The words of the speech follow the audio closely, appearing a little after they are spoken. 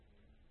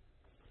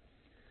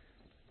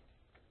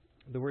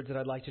The words that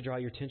I'd like to draw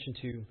your attention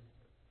to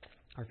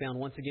are found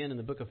once again in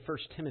the book of 1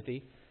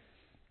 Timothy.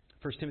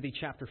 1 Timothy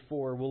chapter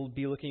 4. We'll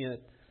be looking at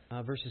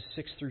verses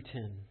 6 through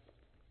 10.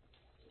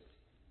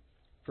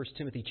 1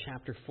 Timothy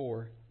chapter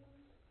 4,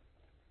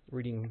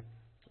 reading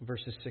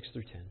verses 6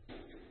 through 10.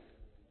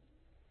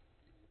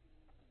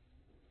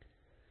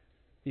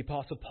 The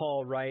Apostle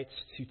Paul writes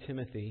to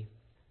Timothy,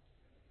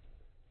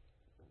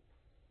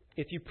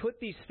 "If you put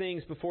these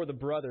things before the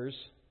brothers,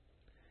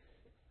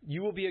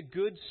 you will be a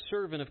good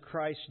servant of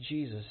Christ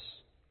Jesus,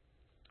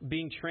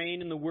 being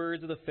trained in the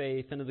words of the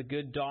faith and of the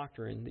good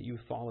doctrine that you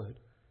have followed.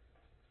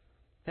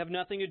 Have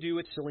nothing to do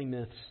with silly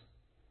myths.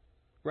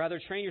 Rather,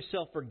 train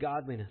yourself for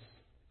godliness.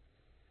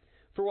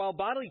 For while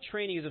bodily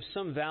training is of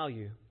some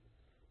value,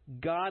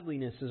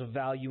 godliness is of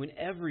value in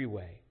every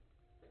way,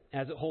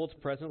 as it holds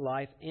present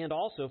life and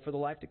also for the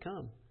life to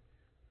come.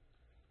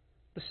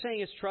 The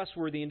saying is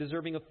trustworthy and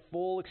deserving of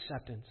full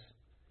acceptance.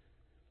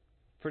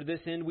 For to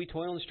this end we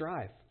toil and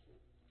strive,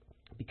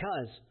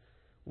 because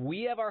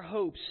we have our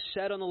hopes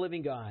set on the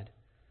living God,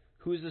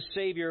 who is the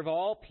Savior of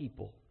all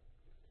people,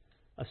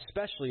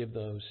 especially of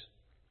those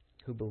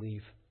who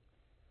believe."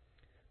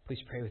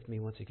 Please pray with me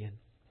once again.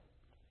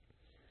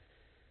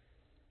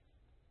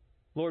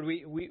 Lord,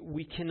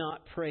 we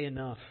cannot pray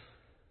enough,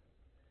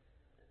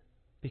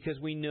 because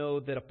we know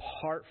that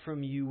apart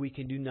from you we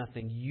can do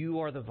nothing. You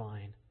are the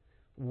vine.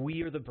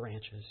 We are the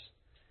branches.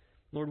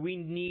 Lord, we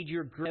need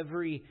your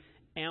every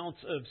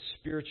ounce of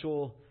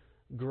spiritual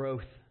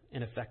growth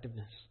and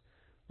effectiveness.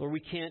 Lord, we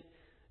can't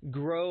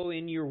grow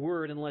in your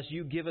word unless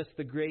you give us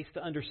the grace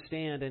to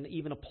understand and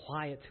even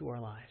apply it to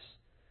our lives.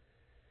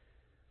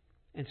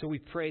 And so we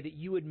pray that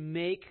you would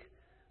make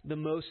the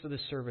most of the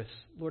service.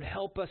 Lord,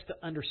 help us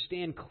to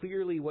understand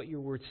clearly what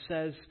your word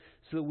says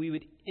so that we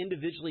would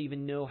individually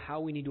even know how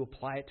we need to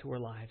apply it to our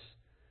lives.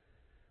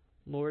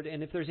 Lord,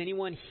 and if there's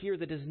anyone here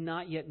that does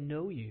not yet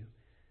know you,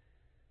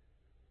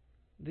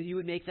 that you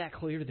would make that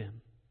clear to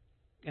them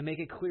and make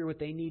it clear what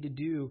they need to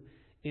do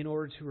in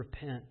order to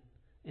repent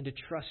and to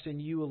trust in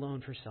you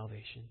alone for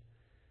salvation.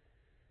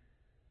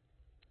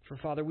 For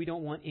Father, we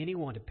don't want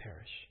anyone to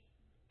perish,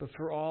 but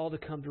for all to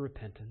come to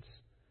repentance.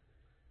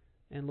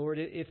 And Lord,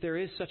 if there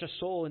is such a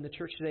soul in the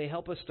church today,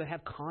 help us to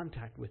have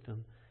contact with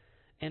them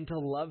and to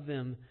love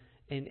them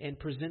and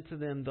present to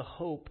them the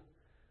hope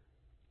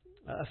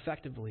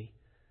effectively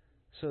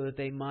so that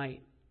they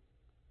might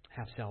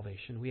have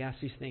salvation. We ask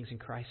these things in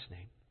Christ's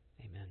name.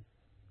 Amen.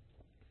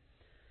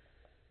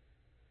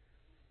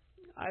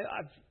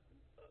 I've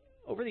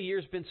over the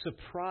years been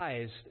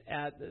surprised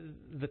at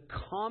the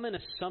common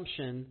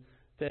assumption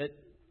that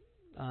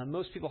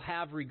most people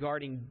have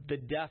regarding the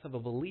death of a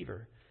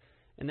believer.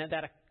 And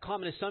that a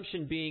common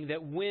assumption being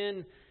that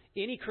when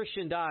any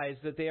Christian dies,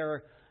 that they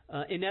are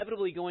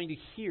inevitably going to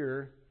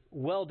hear,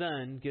 "Well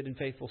done, good and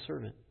faithful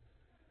servant,"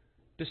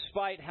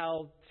 despite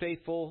how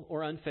faithful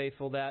or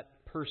unfaithful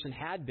that person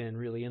had been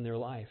really in their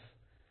life.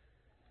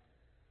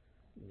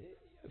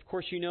 Of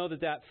course, you know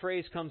that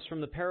phrase comes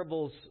from the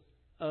parables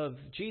of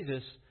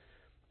Jesus,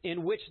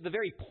 in which the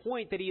very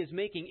point that he is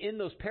making in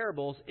those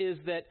parables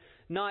is that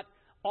not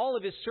all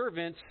of his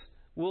servants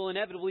will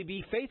inevitably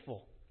be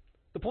faithful.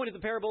 The point of the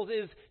parables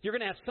is you're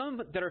going to have some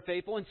that are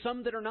faithful and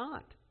some that are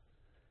not.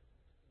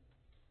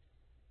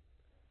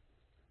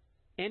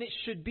 And it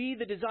should be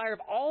the desire of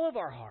all of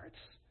our hearts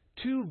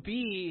to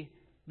be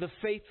the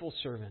faithful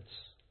servants.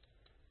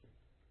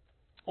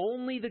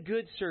 Only the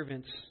good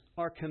servants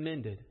are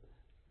commended,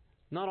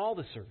 not all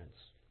the servants.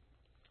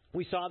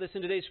 We saw this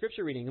in today's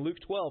scripture reading, in Luke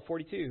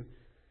 12:42,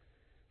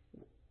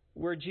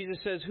 where Jesus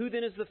says, "Who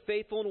then is the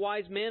faithful and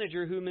wise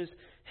manager whom his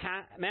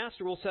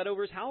master will set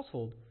over his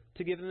household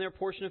to give them their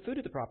portion of food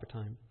at the proper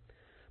time?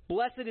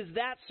 Blessed is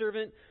that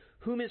servant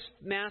whom his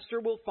master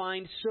will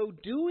find so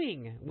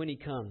doing when he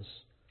comes."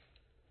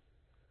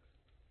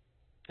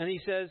 And he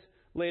says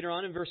later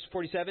on in verse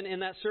 47,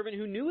 "And that servant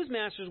who knew his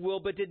master's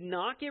will but did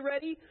not get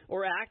ready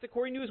or act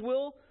according to his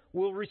will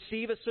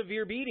receive a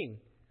severe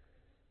beating.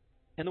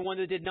 And the one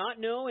that did not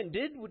know and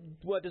did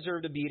what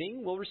deserved a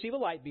beating will receive a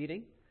light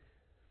beating."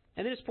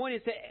 And then his point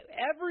is that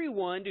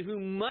everyone to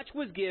whom much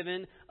was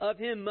given, of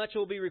him much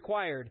will be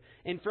required.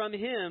 And from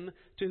him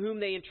to whom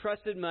they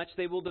entrusted much,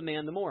 they will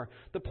demand the more.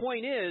 The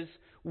point is,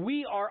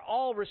 we are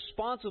all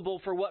responsible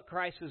for what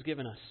Christ has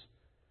given us.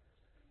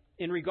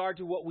 In regard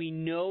to what we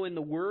know in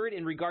the Word,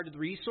 in regard to the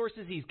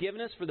resources He's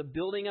given us for the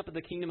building up of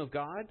the kingdom of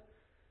God.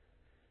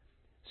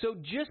 So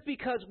just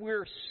because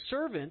we're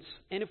servants,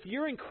 and if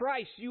you're in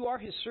Christ, you are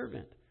His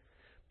servant.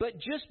 But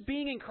just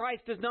being in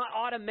Christ does not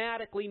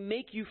automatically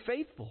make you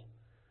faithful.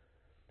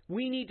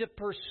 We need to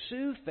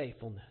pursue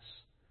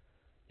faithfulness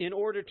in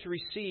order to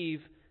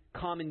receive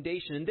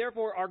commendation. And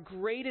therefore, our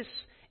greatest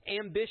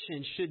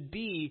ambition should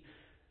be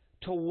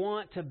to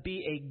want to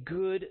be a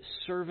good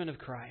servant of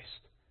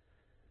Christ.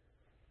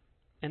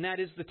 And that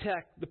is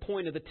the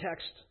point of the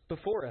text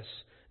before us.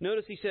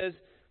 Notice he says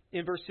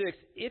in verse 6,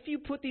 "If you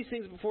put these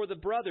things before the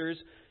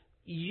brothers,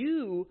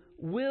 you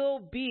will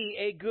be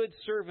a good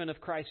servant of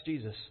Christ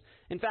Jesus."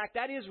 In fact,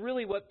 that is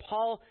really what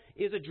Paul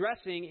is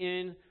addressing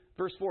in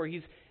verse 4.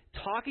 He's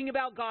talking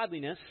about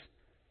godliness,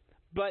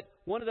 but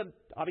one of the,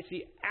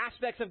 obviously,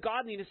 aspects of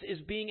godliness is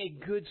being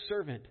a good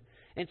servant.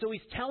 And so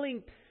he's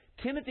telling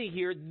Timothy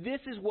here, this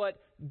is what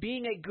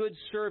being a good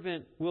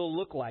servant will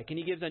look like. And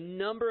he gives a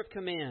number of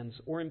commands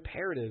or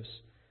imperatives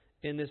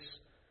in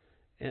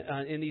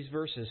these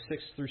verses,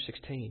 6 through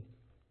 16.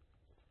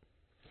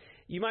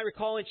 You might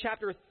recall in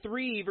chapter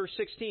 3, verse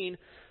 16,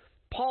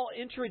 Paul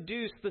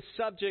introduced the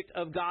subject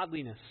of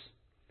godliness.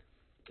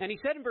 And he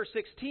said in verse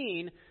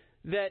 16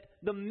 that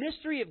the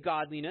mystery of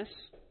godliness,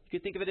 you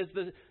could think of it as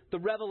the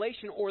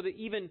revelation, or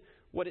even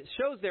what it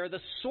shows there, the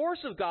source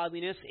of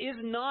godliness is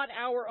not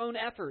our own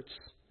efforts.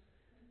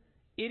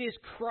 It is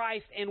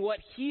Christ and what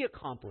He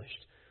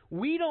accomplished.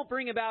 We don't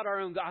bring about our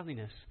own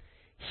godliness.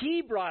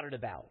 He brought it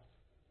about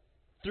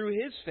through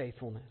His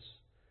faithfulness.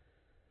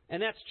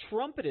 And that's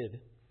trumpeted.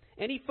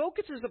 And he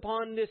focuses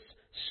upon this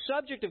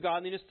subject of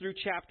godliness through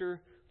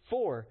chapter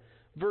 4.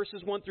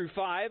 Verses 1 through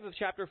 5 of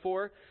chapter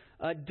 4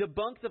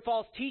 debunk the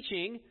false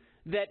teaching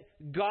that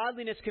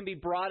godliness can be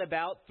brought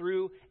about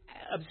through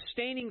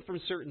abstaining from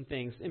certain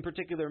things, in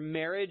particular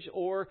marriage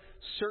or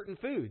certain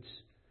foods.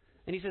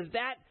 And he says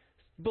that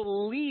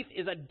belief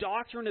is a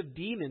doctrine of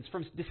demons,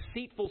 from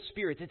deceitful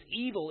spirits. It's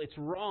evil. It's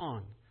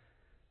wrong.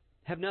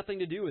 Have nothing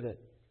to do with it.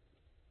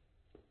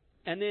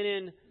 And then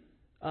in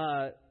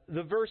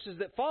the verses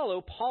that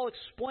follow, Paul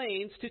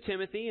explains to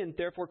Timothy, and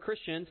therefore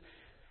Christians,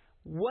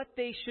 what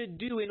they should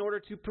do in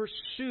order to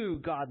pursue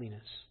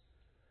godliness.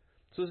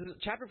 So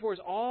chapter 4 is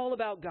all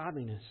about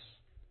godliness.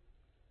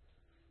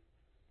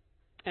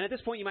 And at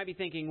this point you might be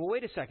thinking, well,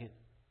 wait a second.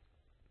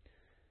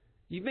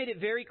 You've made it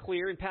very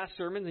clear in past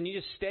sermons, and you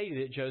just stated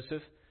it,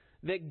 Joseph,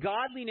 that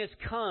godliness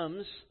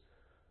comes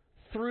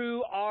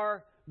through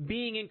our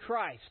being in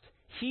Christ.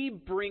 He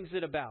brings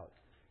it about.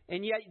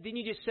 And yet, then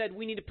you just said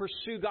we need to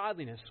pursue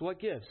godliness. What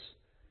gives?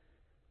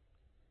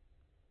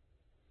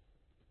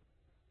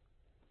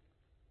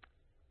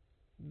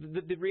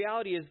 The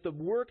reality is the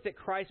work that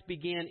Christ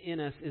began in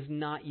us is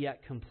not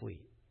yet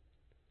complete.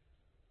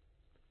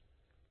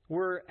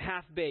 We're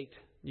half-baked,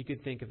 you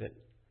could think of it.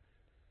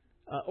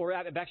 Or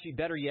actually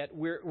better yet,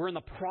 we're in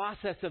the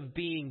process of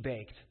being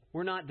baked.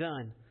 We're not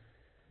done.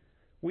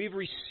 We've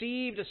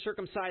received a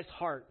circumcised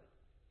heart,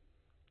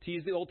 to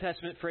use the Old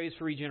Testament phrase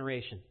for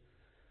regeneration.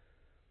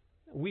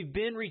 We've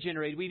been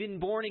regenerated. We've been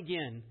born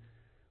again.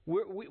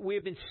 We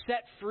have been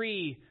set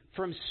free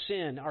from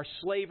sin, our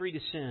slavery to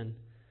sin.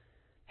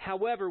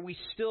 However, we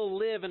still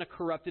live in a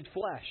corrupted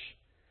flesh.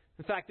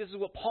 In fact, this is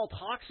what Paul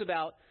talks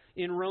about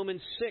in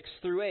Romans 6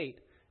 through 8.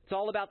 It's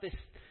all about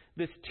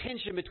this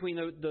tension between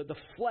the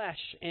flesh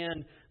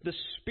and the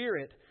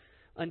spirit.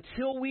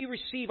 Until we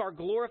receive our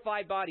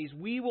glorified bodies,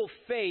 we will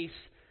face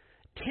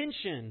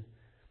tension.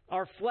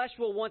 Our flesh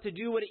will want to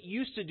do what it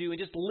used to do and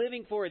just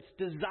living for its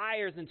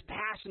desires and its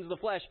passions of the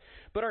flesh.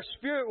 But our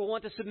spirit will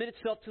want to submit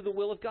itself to the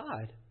will of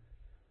God.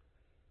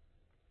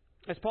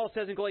 As Paul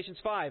says in Galatians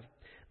 5,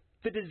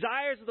 the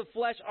desires of the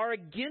flesh are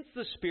against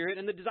the Spirit,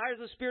 and the desires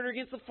of the Spirit are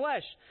against the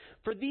flesh.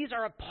 For these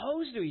are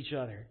opposed to each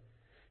other,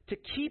 to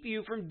keep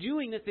you from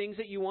doing the things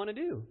that you want to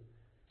do.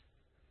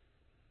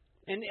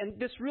 And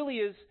this really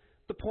is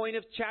the point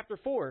of chapter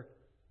 4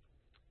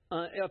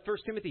 of 1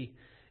 Timothy.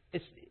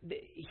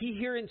 He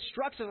here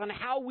instructs us on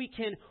how we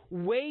can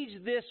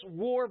wage this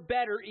war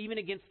better even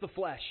against the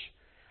flesh.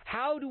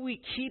 How do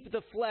we keep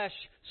the flesh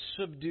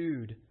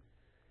subdued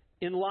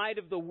in light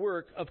of the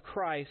work of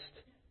Christ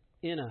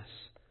in us?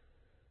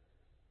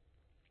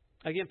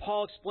 Again,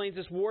 Paul explains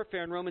this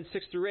warfare in Romans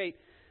 6 through 8.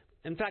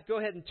 In fact, go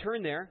ahead and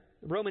turn there.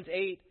 Romans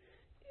 8.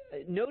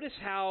 Notice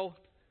how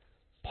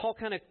Paul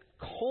kind of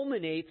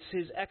culminates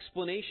his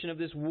explanation of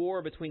this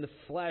war between the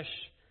flesh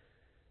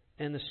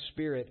and the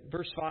Spirit.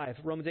 Verse 5,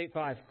 Romans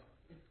 8:5.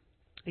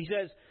 He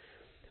says,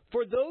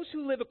 "For those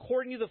who live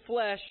according to the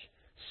flesh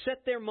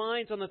set their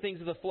minds on the things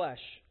of the flesh."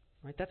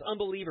 Right? That's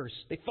unbelievers.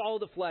 They follow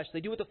the flesh.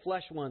 They do what the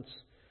flesh wants.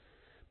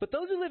 But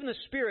those who live in the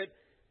Spirit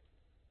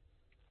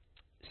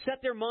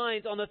set their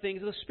minds on the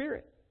things of the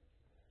Spirit.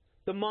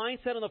 The mind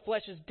set on the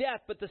flesh is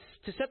death, but to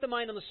set the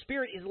mind on the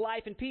Spirit is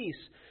life and peace.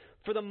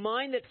 For the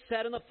mind that's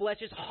set on the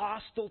flesh is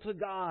hostile to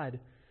God,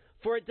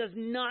 for it does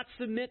not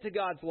submit to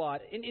God's law.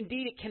 And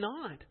indeed, it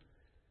cannot.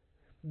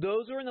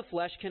 Those who are in the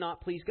flesh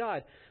cannot please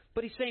God.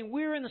 But he's saying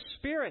we're in the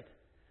Spirit,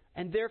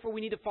 and therefore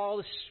we need to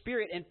follow the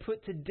Spirit and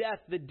put to death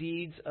the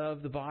deeds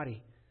of the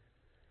body.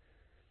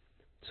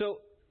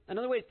 So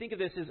another way to think of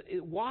this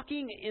is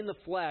walking in the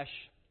flesh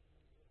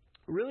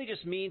really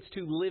just means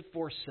to live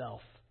for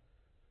self.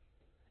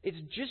 It's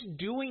just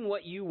doing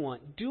what you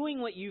want,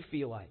 doing what you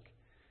feel like,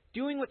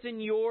 doing what's in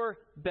your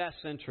best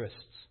interests,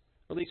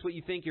 or at least what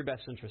you think your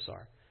best interests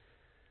are.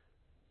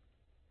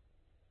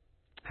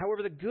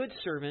 However, the good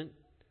servant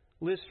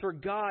lives for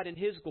God and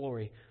His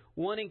glory,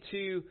 wanting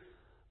to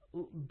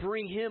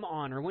bring Him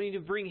honor, wanting to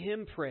bring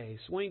Him praise,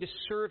 wanting to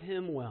serve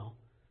Him well.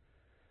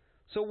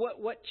 So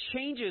what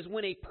changes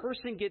when a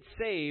person gets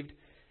saved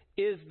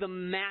is the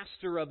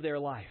master of their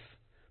life.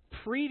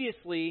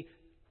 Previously,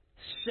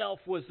 self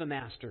was the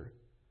master.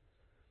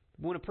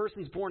 When a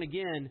person's born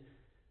again,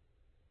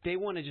 they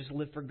want to just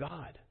live for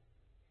God.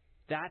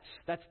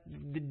 That's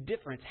the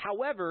difference.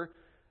 However,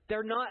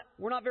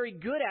 we're not very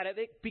good at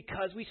it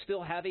because we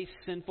still have a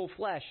sinful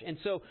flesh. And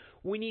so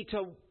we need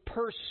to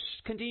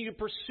continue to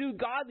pursue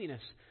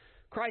godliness.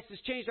 Christ has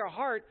changed our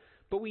heart,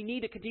 but we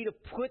need to continue to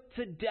put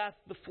to death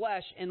the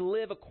flesh and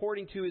live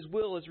according to His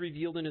will as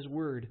revealed in His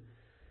Word.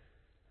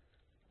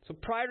 So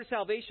prior to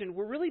salvation,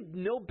 we're really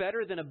no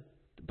better than a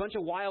bunch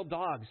of wild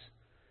dogs.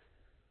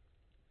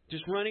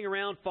 Just running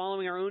around,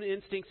 following our own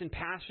instincts and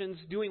passions,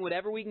 doing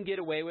whatever we can get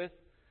away with.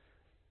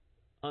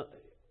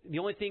 The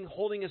only thing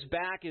holding us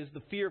back is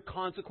the fear of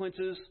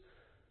consequences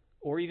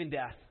or even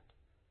death.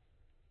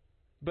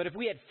 But if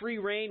we had free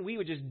reign, we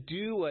would just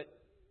do what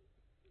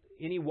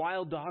any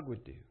wild dog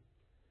would do.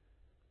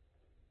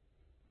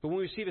 But when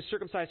we receive a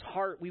circumcised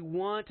heart, we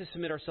want to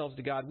submit ourselves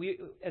to God. We,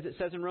 as it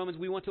says in Romans,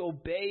 we want to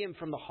obey Him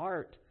from the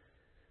heart,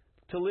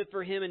 to live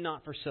for Him and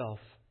not for self.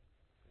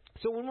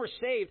 So when we're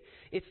saved,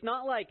 it's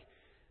not like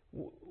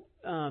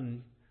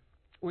when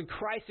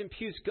Christ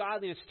imputes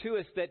godliness to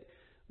us that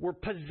we're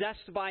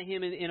possessed by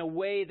Him in a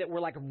way that we're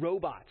like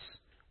robots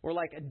or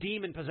like a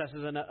demon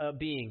possesses a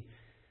being.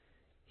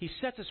 He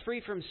sets us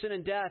free from sin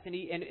and death,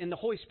 and the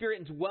Holy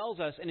Spirit indwells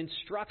us and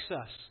instructs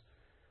us,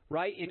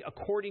 right,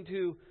 according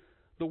to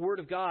the Word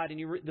of God. And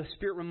the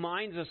Spirit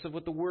reminds us of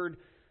what the Word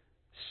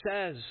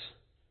says,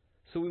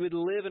 so we would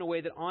live in a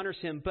way that honors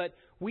Him. But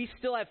we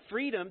still have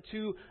freedom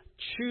to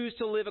choose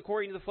to live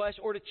according to the flesh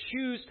or to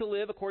choose to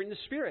live according to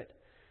the Spirit.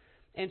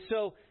 And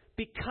so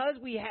because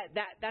we had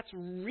that's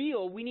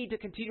real, we need to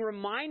continue to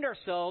remind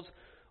ourselves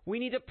we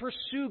need to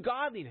pursue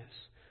godliness.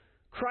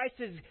 Christ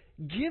has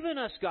given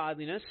us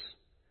godliness,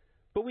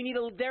 but we need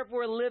to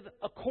therefore live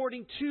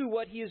according to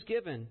what He has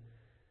given.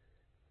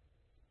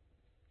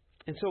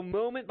 And so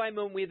moment by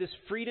moment we have this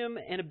freedom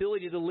and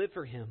ability to live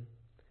for Him.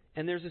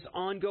 And there's this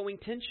ongoing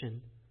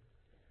tension.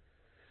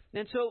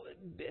 And so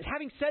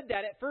having said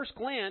that, at first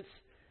glance,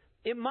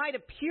 it might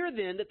appear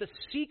then that the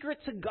secret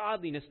to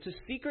godliness, the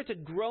secret to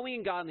growing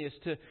in godliness,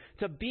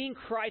 to being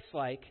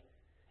Christ-like,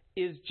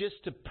 is just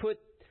to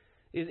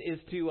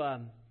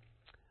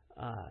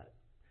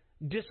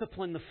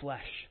discipline the flesh,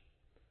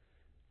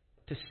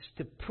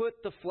 to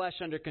put the flesh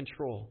under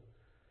control.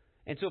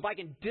 And so if I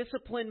can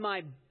discipline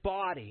my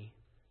body,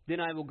 then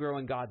I will grow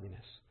in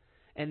godliness.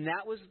 And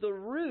that was the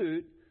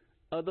root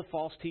of the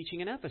false teaching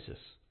in Ephesus,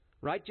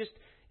 right?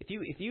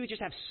 If you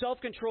just have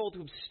self-control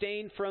to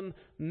abstain from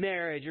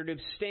marriage or to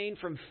abstain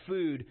from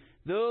food,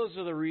 those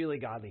are the really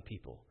godly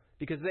people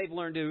because they've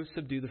learned to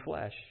subdue the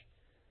flesh.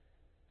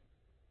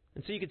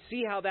 And so you can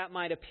see how that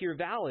might appear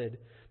valid,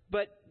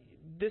 but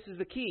this is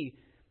the key.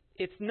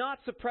 It's not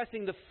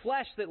suppressing the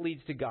flesh that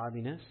leads to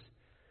godliness,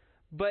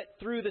 but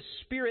through the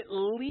Spirit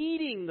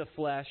leading the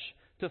flesh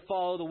to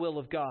follow the will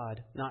of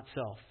God, not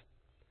self.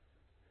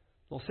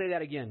 We'll say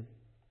that again.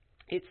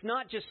 It's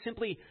not just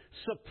simply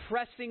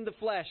suppressing the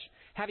flesh,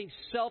 having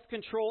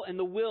self-control and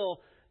the will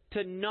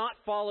to not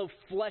follow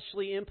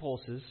fleshly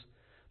impulses,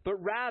 but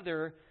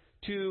rather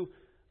to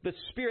the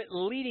Spirit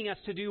leading us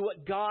to do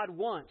what God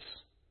wants.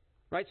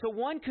 Right? So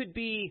one could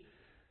be,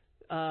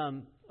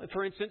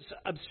 for instance,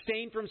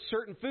 abstain from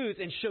certain foods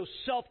and show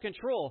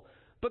self-control,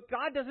 but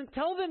God doesn't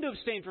tell them to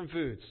abstain from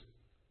foods.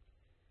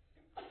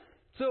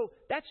 So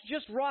that's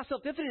just raw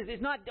self-defense.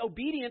 It's not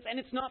obedience, and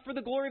it's not for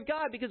the glory of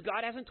God because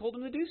God hasn't told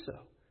them to do so.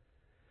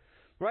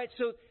 Right?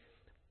 So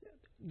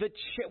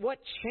what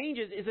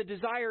changes is a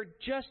desire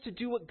just to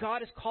do what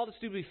God has called us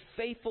to do, to be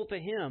faithful to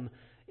Him.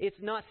 It's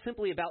not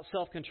simply about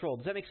self-control.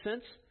 Does that make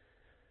sense?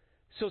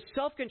 So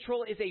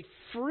self-control is a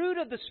fruit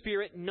of the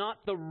Spirit, not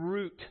the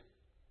root.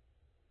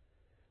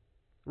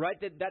 Right?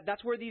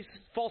 That's where these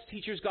false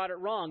teachers got it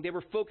wrong. They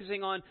were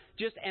focusing on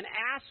just an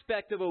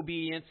aspect of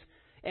obedience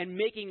and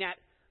making that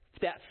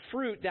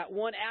fruit, that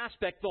one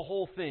aspect, the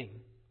whole thing.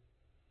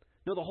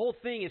 No, the whole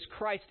thing is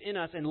Christ in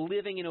us and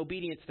living in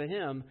obedience to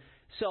Him,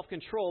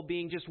 self-control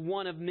being just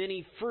one of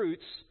many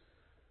fruits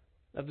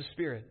of the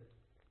Spirit.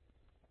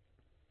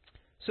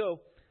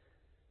 So,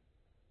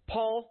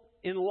 Paul,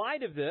 in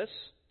light of this,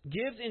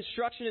 gives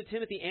instruction to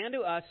Timothy and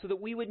to us so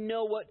that we would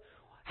know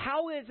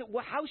how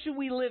should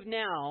we live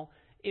now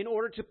in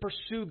order to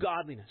pursue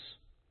godliness.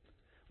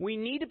 We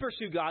need to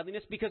pursue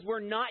godliness because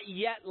we're not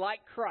yet like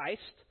Christ,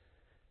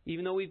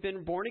 even though we've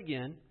been born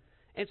again.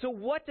 And so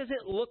what does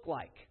it look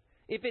like?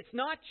 If it's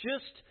not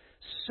just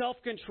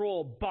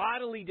self-control,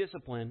 bodily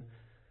discipline,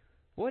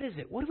 what is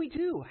it? What do we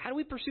do? How do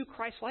we pursue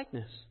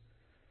Christ-likeness?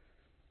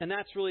 And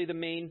that's really the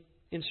main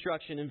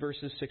instruction in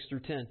verses 6 through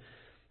 10.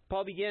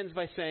 Paul begins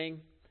by saying,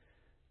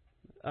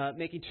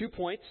 making 2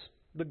 points.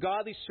 The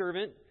godly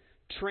servant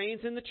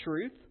trains in the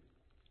truth.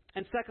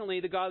 And secondly,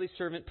 the godly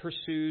servant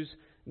pursues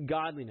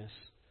godliness.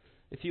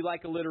 If you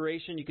like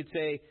alliteration, you could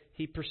say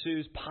he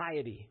pursues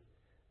piety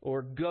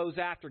or goes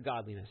after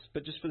godliness.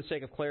 But just for the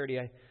sake of clarity,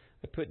 I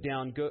put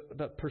down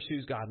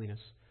pursues godliness.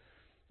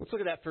 Let's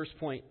look at that first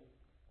point.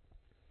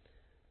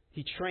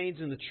 He trains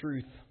in the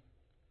truth.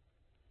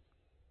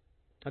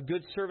 A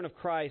good servant of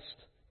Christ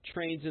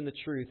trains in the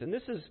truth. And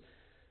this is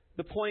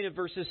the point of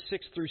verses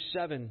 6 through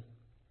 7.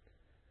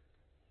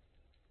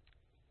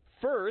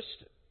 First,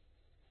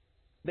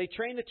 They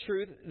train the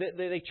truth.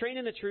 They train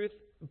in the truth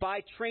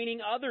by training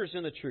others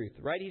in the truth,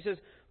 right? He says,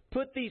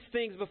 put these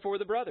things before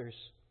the brothers.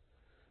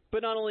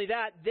 But not only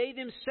that, they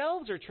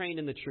themselves are trained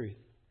in the truth.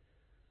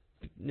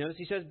 Notice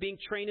he says, being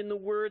trained in the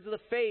words of the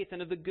faith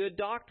and of the good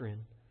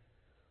doctrine.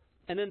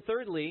 And then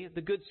thirdly,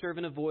 the good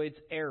servant avoids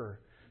error.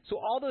 So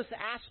all those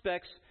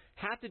aspects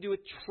have to do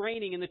with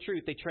training in the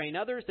truth. They train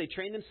others, they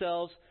train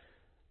themselves,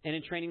 and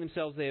in training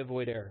themselves, they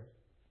avoid error.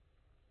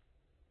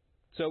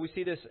 So we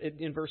see this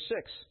in verse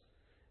 6.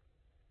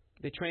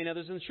 They train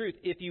others in the truth.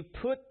 If you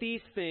put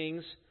these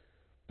things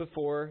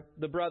before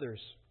the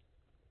brothers.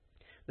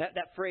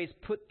 That phrase,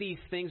 put these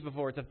things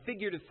before, it's a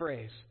figurative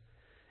phrase.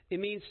 It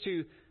means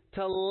to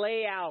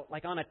lay out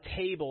like on a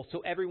table so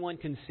everyone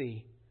can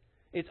see.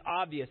 It's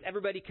obvious.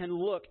 Everybody can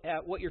look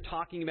at what you're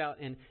talking about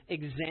and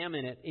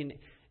examine it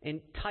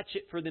and touch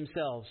it for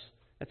themselves.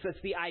 That's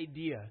the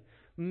idea.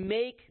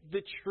 Make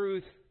the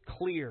truth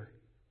clear.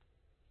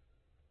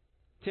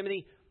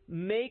 Timothy,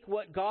 make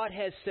what God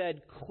has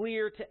said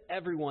clear to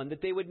everyone,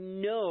 that they would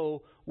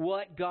know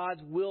what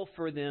God's will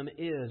for them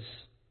is.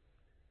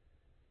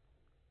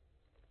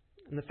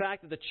 And the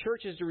fact that the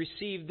church is to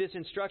receive this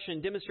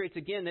instruction demonstrates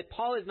again that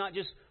Paul is not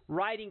just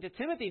writing to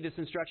Timothy this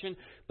instruction,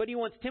 but he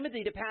wants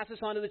Timothy to pass this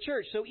on to the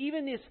church. So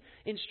even this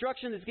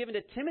instruction that's given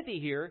to Timothy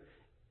here,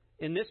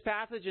 in this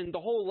passage and the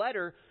whole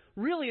letter,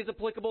 really is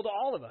applicable to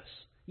all of us.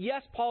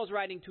 Yes, Paul is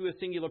writing to a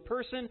singular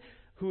person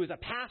who is a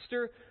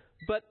pastor,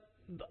 but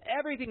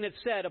everything that's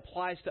said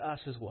applies to us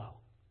as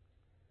well.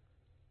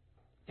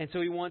 And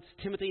so he wants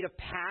Timothy to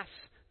pass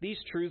these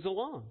truths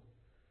along.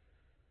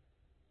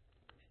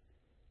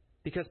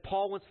 Because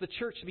Paul wants the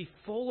church to be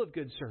full of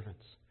good servants.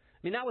 I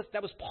mean,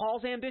 that was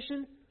Paul's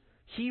ambition.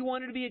 He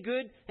wanted to be a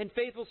good and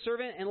faithful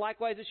servant, and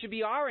likewise it should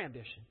be our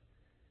ambition.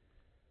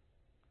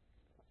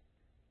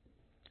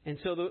 And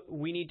so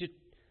we need to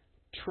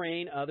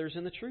train others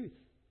in the truth.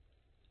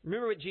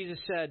 Remember what Jesus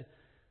said.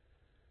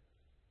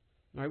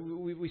 Right,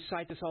 we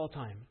cite this all the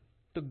time.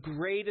 The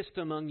greatest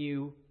among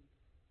you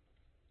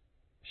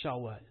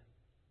shall what?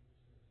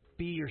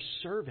 Be your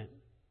servant.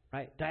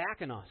 Right?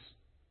 Diakonos.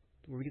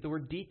 Where we get the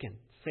word deacon.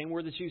 Same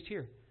word that's used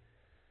here.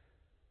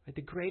 Right?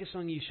 The greatest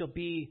among you shall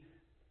be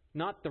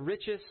not the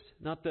richest,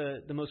 not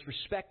the most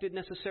respected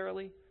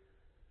necessarily,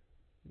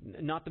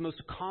 not the most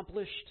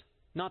accomplished,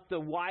 not the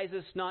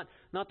wisest, not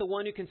the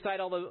one who can cite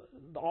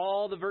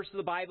all the verses of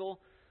the Bible,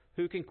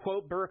 who can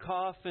quote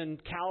Berkhoff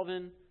and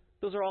Calvin.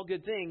 Those are all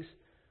good things.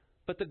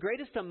 But the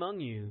greatest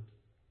among you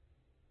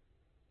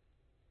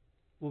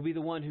will be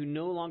the one who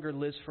no longer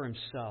lives for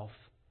himself,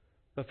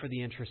 but for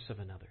the interests of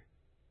another,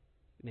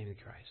 namely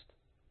Christ.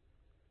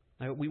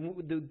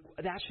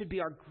 That should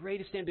be our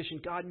greatest ambition.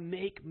 God,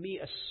 make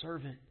me a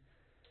servant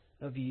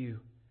of you.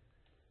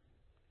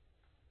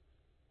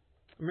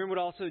 Remember what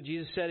also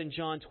Jesus said in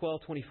John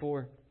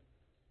 12:24.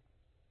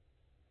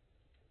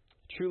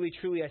 Truly,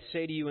 truly, I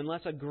say to you,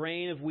 unless a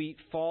grain of wheat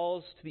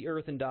falls to the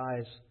earth and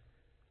dies,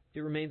 it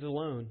remains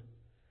alone.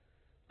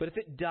 But if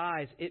it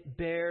dies, it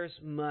bears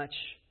much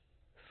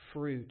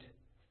fruit.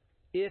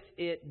 If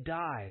it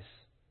dies,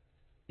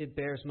 it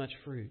bears much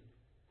fruit.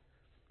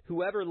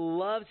 Whoever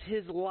loves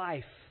his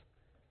life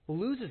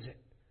loses it.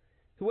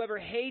 Whoever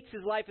hates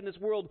his life in this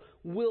world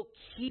will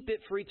keep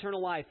it for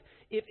eternal life.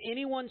 If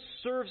anyone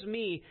serves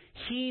me,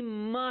 he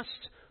must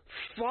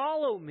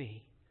follow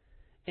me.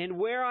 And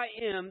where I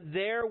am,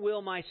 there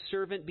will my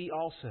servant be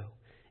also.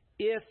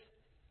 If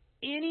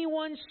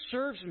anyone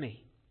serves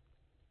me,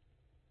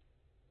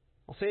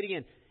 I'll say it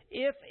again.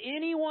 If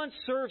anyone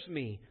serves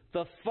me,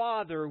 the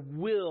Father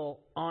will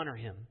honor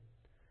him.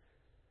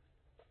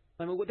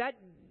 I mean,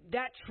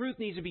 that truth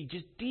needs to be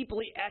just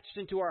deeply etched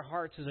into our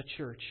hearts as a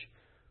church,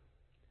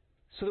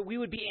 so that we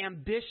would be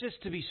ambitious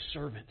to be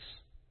servants.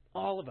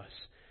 All of us.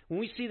 When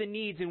we see the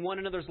needs in one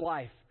another's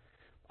life,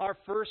 our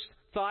first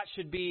thought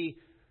should be,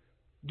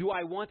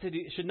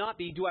 should not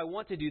be, do I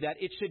want to do that?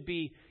 It should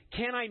be,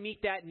 can I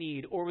meet that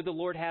need? Or would the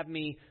Lord have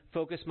me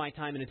focus my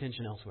time and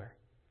attention elsewhere?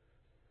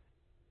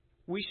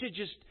 We should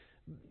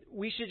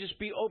just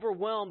be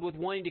overwhelmed with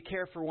wanting to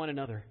care for one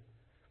another.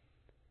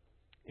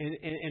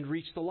 And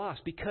reach the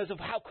lost because of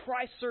how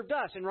Christ served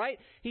us. And right?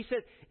 He said,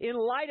 in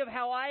light of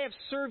how I have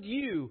served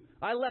you,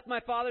 I left my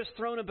Father's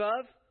throne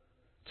above,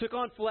 took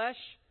on flesh,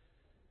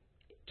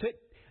 took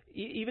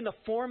even the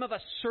form of a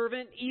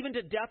servant, even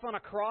to death on a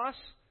cross.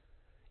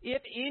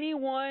 If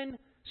anyone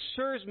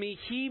serves me,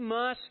 he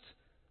must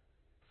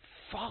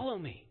follow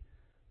me.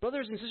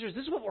 Brothers and sisters,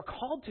 this is what we're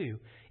called to.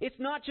 It's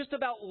not just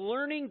about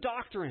learning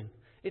doctrine.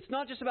 It's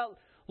not just about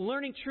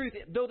learning truth,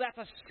 though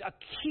that's a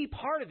key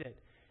part of it.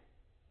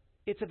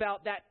 It's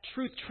about that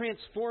truth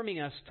transforming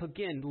us to,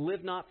 again,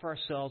 live not for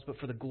ourselves, but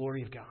for the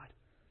glory of God.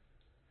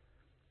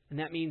 And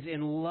that means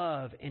in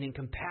love and in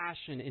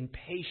compassion, in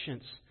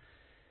patience,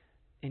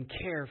 and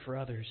care for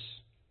others.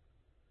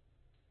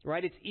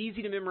 Right? It's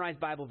easy to memorize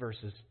Bible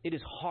verses. It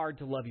is hard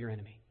to love your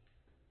enemy.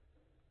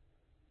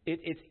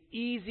 It's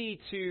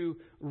easy to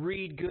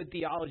read good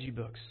theology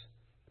books,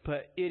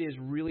 but it is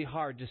really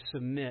hard to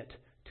submit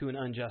to an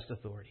unjust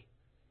authority.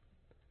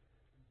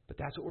 But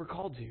that's what we're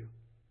called to.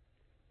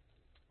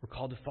 We're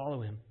called to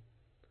follow Him.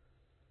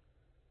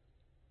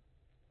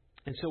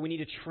 And so we need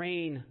to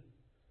train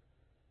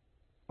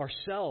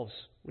ourselves.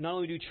 Not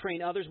only do we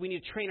train others, we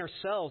need to train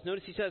ourselves.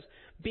 Notice he says,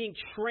 being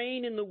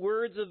trained in the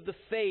words of the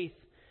faith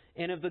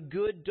and of the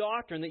good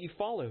doctrine that you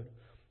followed.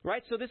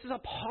 Right? So this is a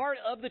part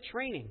of the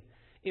training.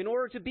 In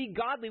order to be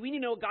godly, we need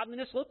to know what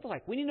godliness looks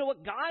like. We need to know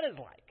what God is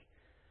like.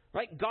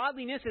 Right?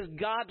 Godliness is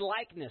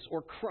God-likeness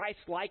or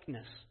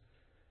Christ-likeness.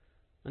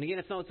 And again,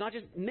 it's not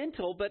just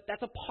mental, but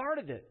that's a part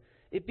of it.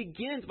 It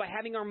begins by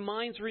having our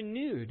minds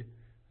renewed.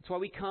 That's why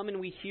we come and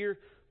we hear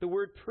the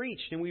Word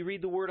preached and we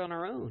read the Word on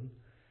our own.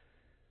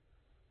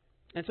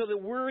 And so the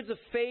words of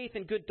faith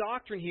and good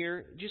doctrine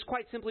here just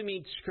quite simply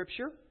mean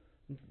Scripture,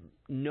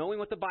 knowing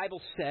what the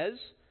Bible says,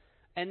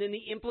 and then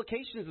the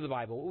implications of the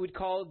Bible, what we'd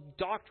call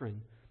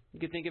doctrine. You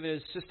could think of it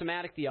as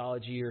systematic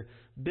theology or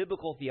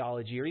biblical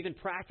theology or even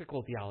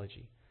practical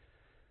theology.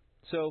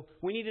 So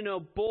we need to know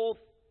both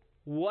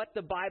what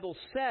the Bible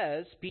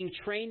says, being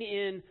trained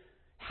in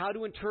how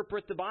to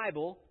interpret the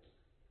Bible,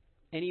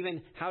 and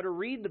even how to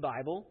read the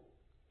Bible.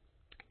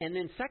 And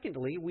then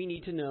secondly, we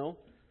need to know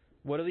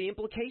what are the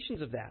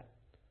implications of that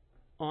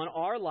on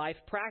our life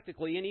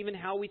practically and even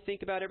how we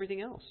think about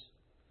everything else.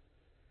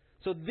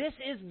 So this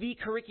is the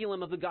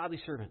curriculum of the godly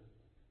servant.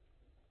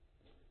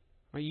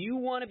 You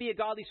want to be a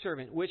godly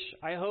servant, which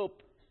I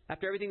hope,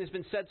 after everything that's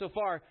been said so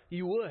far,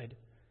 you would.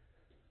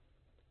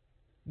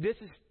 This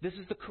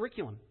is the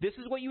curriculum. This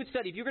is what you would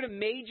study. If you're going to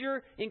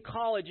major in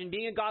college in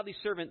being a godly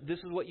servant, this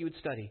is what you would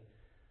study.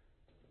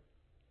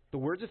 The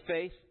words of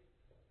faith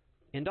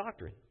and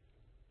doctrine.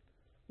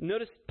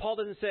 Notice Paul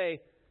doesn't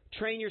say,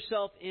 train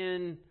yourself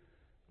in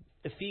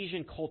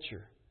Ephesian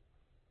culture.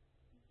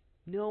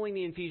 Knowing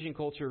the Ephesian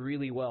culture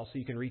really well so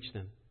you can reach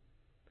them.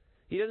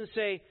 He doesn't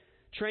say,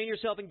 train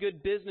yourself in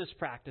good business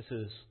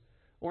practices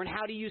or in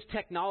how to use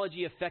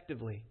technology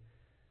effectively.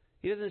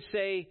 He doesn't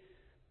say,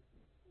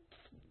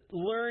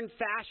 learn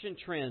fashion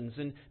trends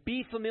and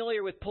be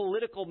familiar with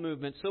political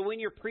movements so when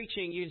you're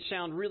preaching you can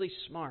sound really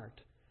smart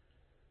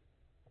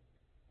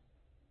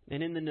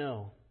and in the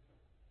know.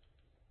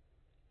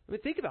 I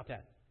mean, think about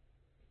that.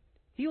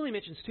 He only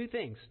mentions two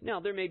things. Now,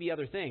 there may be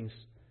other things,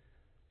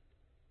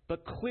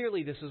 but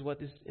clearly this is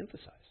what is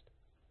emphasized.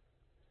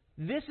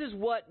 This is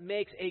what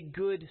makes a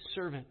good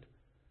servant,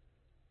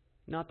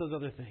 not those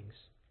other things.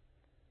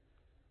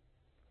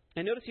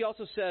 And notice he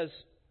also says,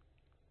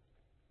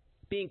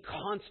 being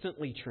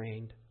constantly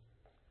trained.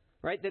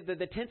 Right?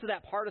 The tense of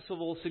that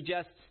participle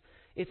suggests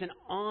it's an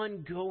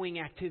ongoing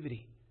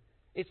activity.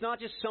 It's not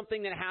just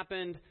something that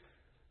happened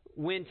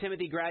when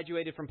Timothy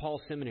graduated from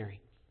Paul's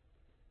seminary.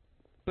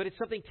 But it's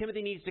something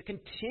Timothy needs to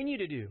continue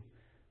to do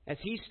as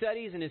he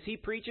studies and as he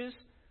preaches.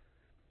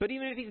 But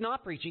even if he's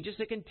not preaching, just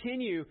to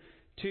continue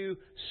to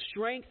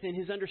strengthen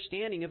his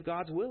understanding of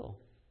God's will.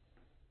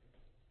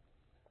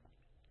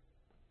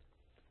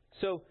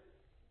 So,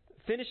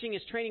 finishing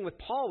his training with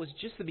Paul was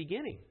just the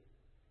beginning.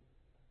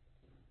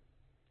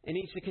 It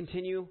needs to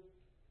continue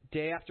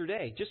day after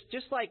day.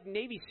 Just like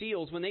Navy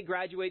SEALs, when they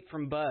graduate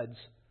from BUD/S,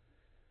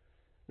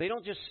 they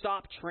don't just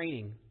stop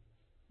training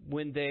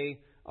when they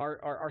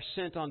are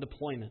sent on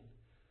deployment.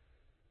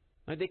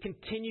 Right? They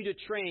continue to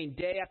train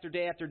day after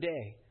day after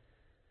day.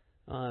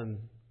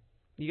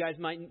 You guys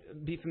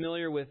might be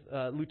familiar with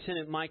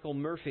Lieutenant Michael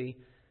Murphy,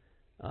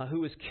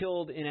 who was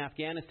killed in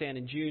Afghanistan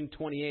in June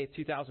 28,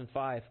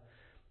 2005.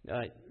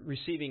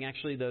 Receiving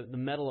actually the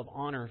Medal of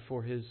Honor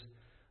for his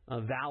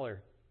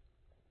valor.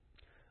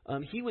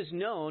 He was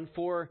known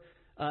for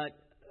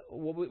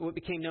what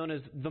became known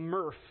as the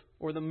Murph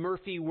or the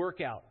Murphy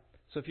workout.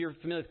 So if you're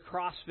familiar with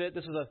CrossFit,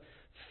 this is a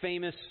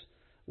famous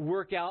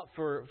workout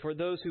for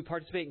those who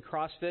participate in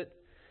CrossFit.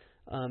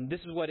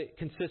 This is what it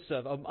consists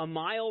of. A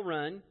mile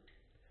run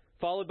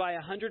followed by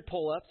 100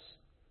 pull-ups,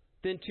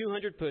 then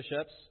 200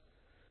 push-ups,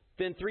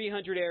 then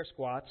 300 air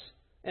squats,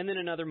 and then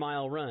another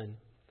mile run.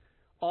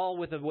 All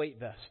with a weight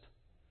vest.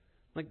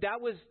 Like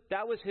that was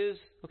his,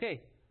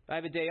 okay, I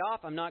have a day off.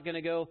 I'm not going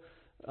to go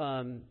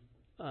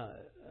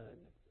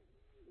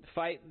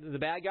fight the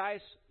bad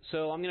guys,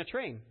 so I'm going to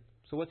train.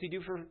 So what's he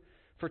do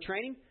for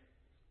training?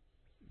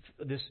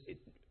 This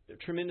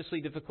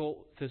tremendously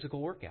difficult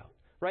physical workout.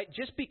 Right?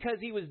 Just because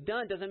he was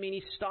done doesn't mean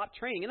he stopped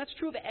training. And that's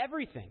true of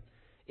everything.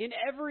 In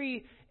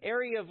every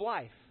area of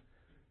life.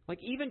 Like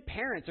even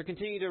parents are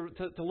continuing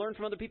to learn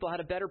from other people how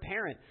to better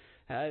parent.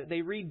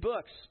 They read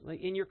books.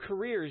 Like in your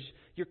careers,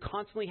 you're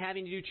constantly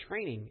having to do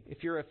training.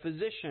 If you're a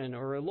physician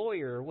or a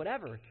lawyer or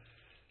whatever,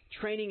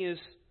 training is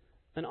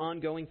an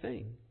ongoing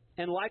thing.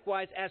 And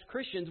likewise, as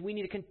Christians, we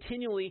need to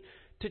continually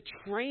to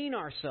train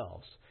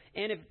ourselves.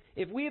 And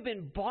if we have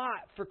been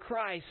bought for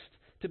Christ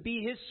to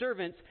be His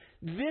servants,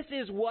 this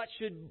is what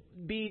should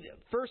be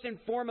first and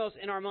foremost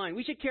in our mind.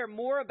 We should care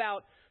more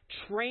about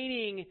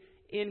training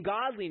in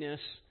godliness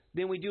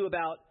than we do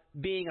about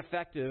being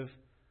effective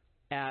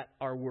at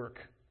our work.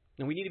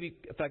 And we need to be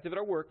effective at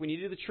our work. We need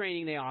to do the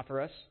training they offer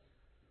us.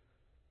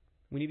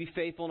 We need to be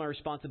faithful in our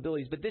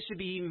responsibilities. But this should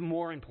be even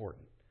more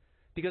important.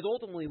 Because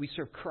ultimately we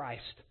serve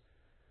Christ,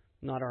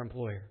 not our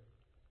employer.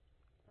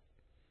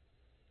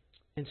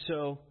 And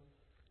so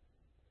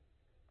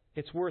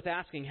it's worth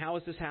asking, how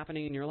is this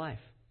happening in your life?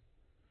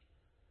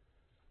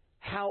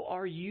 How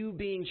are you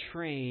being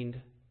trained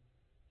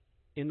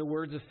in the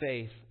words of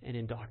faith and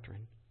in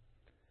doctrine?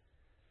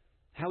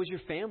 How is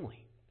your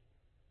family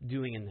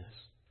doing in this?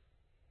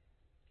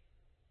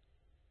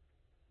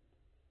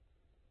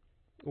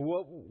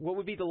 What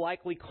would be the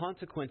likely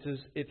consequences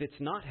if it's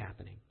not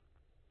happening?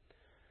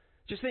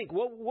 Just think,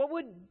 what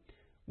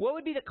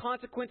would be the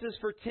consequences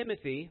for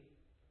Timothy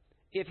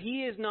if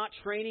he is not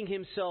training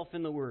himself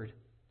in the Word?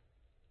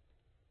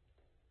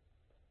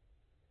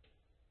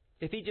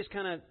 If he just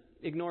kind of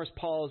ignores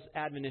Paul's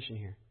admonition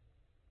here.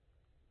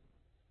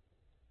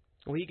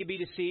 Well, he could be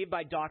deceived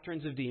by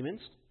doctrines of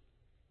demons.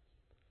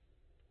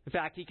 In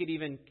fact, he could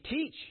even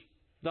teach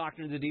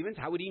doctrines of demons.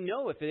 How would he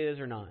know if it is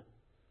or not?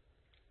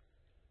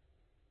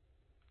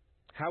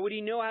 How would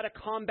he know how to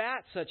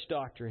combat such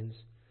doctrines?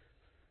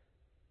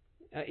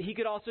 He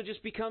could also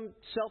just become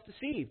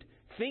self-deceived,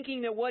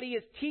 thinking that what he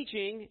is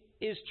teaching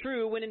is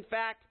true when in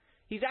fact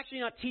he's actually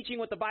not teaching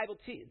what the Bible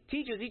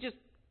teaches. He's just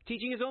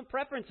teaching his own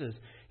preferences.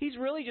 He's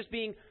really just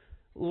being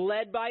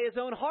led by his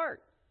own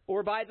heart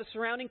or by the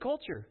surrounding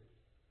culture.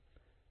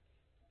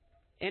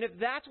 And if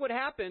that's what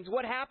happens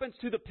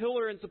to the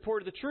pillar and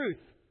support of the truth?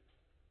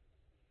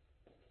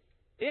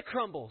 It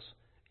crumbles.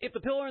 If the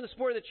pillar and the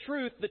support of the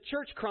truth, the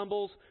church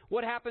crumbles,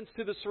 what happens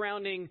to the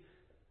surrounding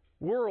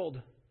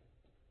world?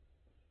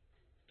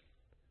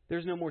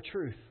 There's no more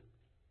truth.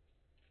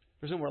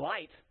 There's no more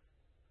light.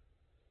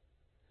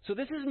 So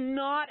this is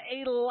not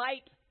a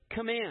light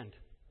command.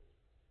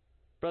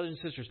 Brothers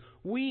and sisters,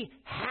 we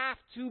have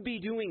to be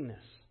doing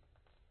this.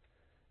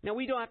 Now,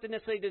 we don't have to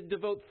necessarily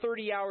devote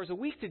 30 hours a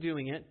week to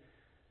doing it,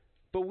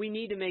 but we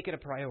need to make it a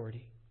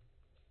priority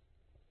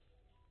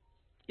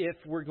if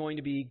we're going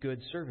to be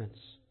good servants.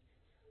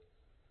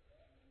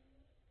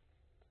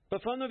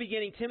 But from the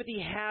beginning, Timothy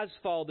has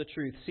followed the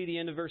truth. See the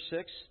end of verse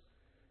 6?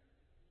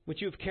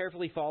 Which you have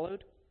carefully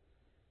followed.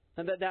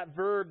 And that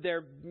verb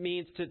there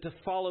means to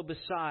follow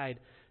beside.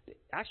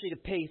 Actually, to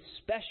pay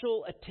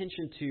special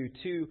attention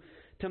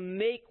to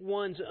make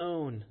one's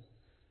own,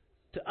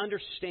 to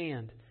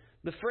understand.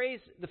 The phrase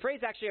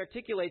actually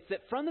articulates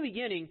that from the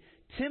beginning,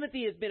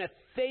 Timothy has been a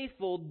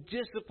faithful,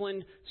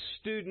 disciplined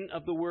student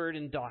of the Word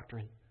and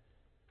doctrine.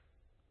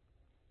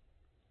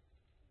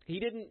 He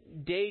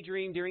didn't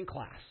daydream during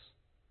class.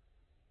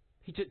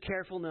 He took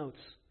careful notes.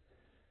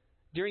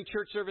 During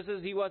church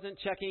services, he wasn't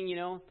checking,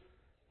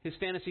 his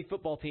fantasy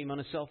football team on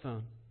his cell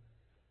phone.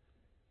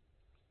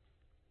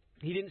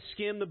 He didn't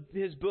skim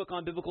his book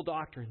on biblical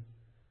doctrine.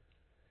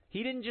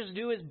 He didn't just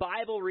do his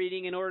Bible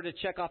reading in order to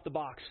check off the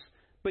box.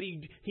 But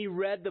he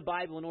read the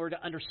Bible in order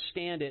to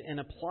understand it and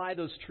apply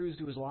those truths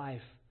to his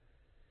life.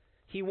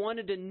 He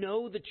wanted to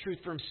know the truth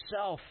for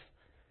himself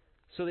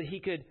so that he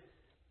could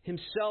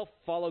himself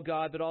follow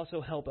God but also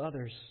help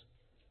others.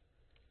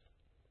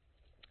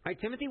 Right,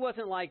 Timothy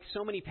wasn't like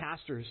so many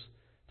pastors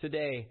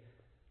today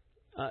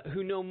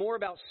who know more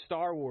about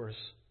Star Wars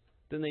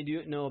than they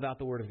do know about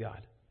the Word of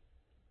God.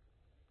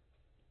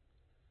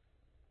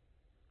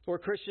 Or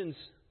Christians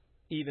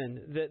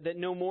even that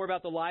know more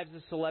about the lives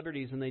of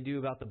celebrities than they do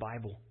about the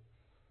Bible.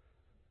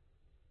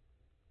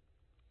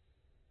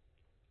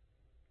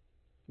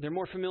 They're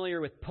more familiar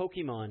with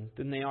Pokemon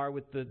than they are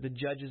with the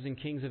judges and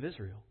kings of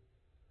Israel.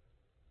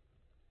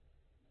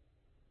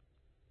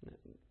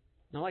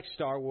 Not like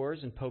Star Wars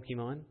and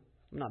Pokemon.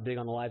 I'm not big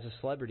on the lives of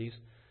celebrities.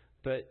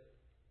 But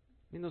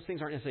those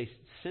things aren't necessarily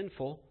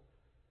sinful.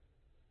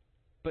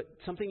 But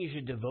something you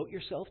should devote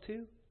yourself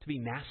to be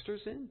masters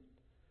in.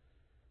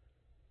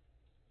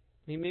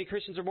 Many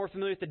Christians are more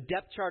familiar with the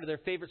depth chart of their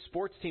favorite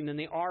sports team than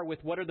they are with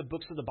what are the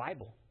books of the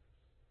Bible.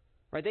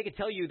 Right? They could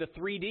tell you the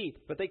 3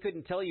 deep, but they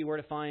couldn't tell you where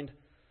to find,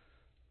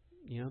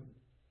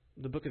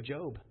 the book of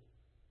Job.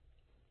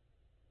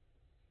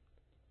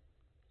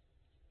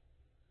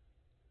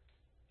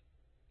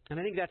 And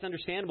I think that's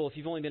understandable if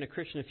you've only been a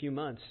Christian a few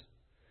months.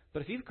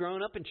 But if you've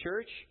grown up in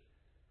church,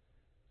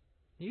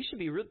 you should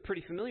be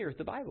pretty familiar with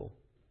the Bible.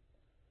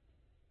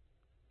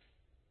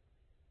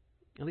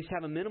 At least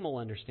have a minimal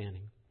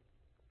understanding.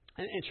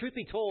 And truth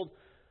be told,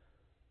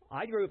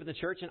 I grew up in the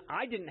church and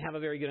I didn't have a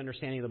very good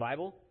understanding of the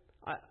Bible.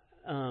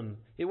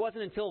 It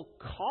wasn't until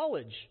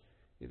college,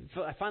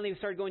 I finally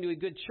started going to a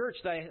good church,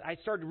 that I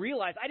started to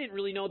realize I didn't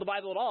really know the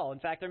Bible at all. In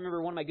fact, I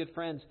remember one of my good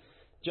friends,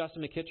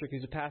 Justin McKittrick,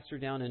 who's a pastor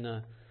down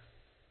in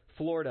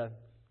Florida.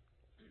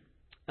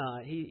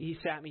 He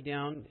sat me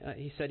down.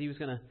 He said he was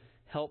going to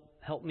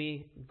help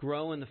me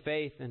grow in the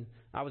faith, and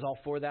I was all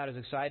for that. I was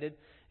excited.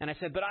 And I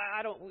said, but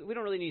we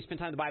don't really need to spend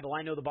time in the Bible.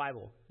 I know the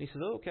Bible. And he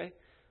said, oh, okay.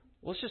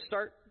 Well, let's just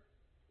start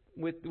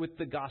with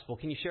the gospel.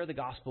 Can you share the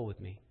gospel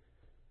with me?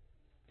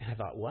 And I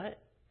thought, what?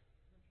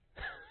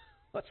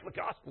 What's the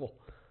gospel?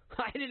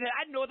 I didn't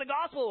know what the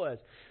gospel was.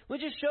 Which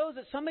just shows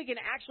that somebody can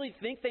actually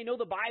think they know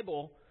the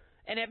Bible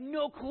and have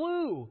no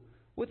clue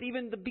with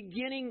even the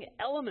beginning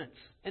elements.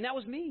 And that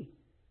was me.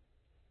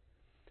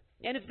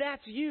 And if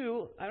that's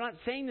you, I'm not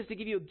saying this to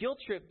give you a guilt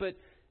trip, but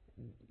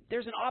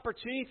there's an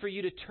opportunity for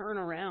you to turn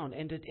around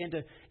and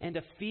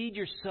to feed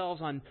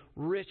yourselves on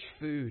rich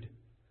food.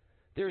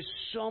 There's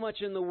so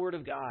much in the Word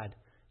of God.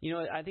 You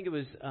know, I think it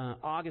was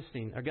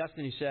Augustine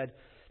who said,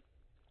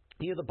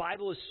 you know, the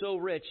Bible is so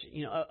rich,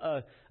 you know,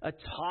 a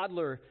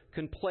toddler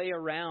can play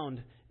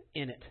around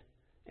in it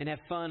and have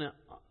fun.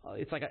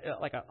 It's like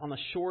on the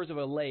shores of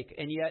a lake,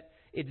 and yet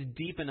it's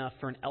deep enough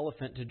for an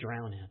elephant to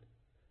drown in.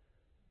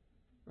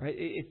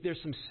 Right? There's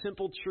some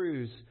simple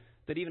truths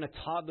that even a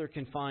toddler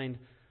can find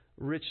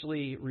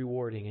richly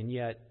rewarding, and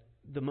yet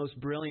the most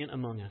brilliant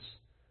among us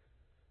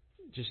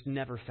just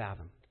never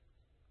fathom.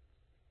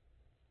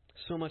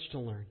 So much to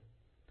learn.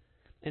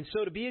 And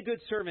so to be a good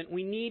servant,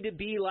 we need to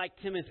be like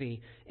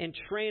Timothy and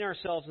train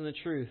ourselves in the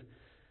truth.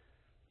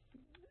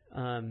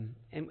 And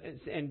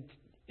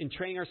in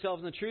training ourselves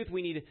in the truth,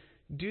 we need to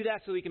do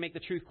that so we can make the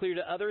truth clear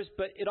to others.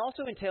 But it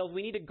also entails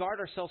we need to guard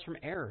ourselves from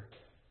error.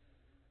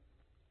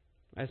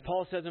 As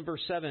Paul says in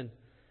verse 7,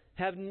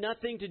 have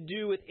nothing to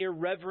do with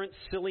irreverent,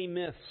 silly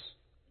myths.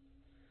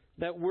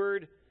 That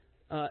word,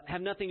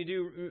 have nothing to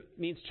do,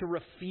 means to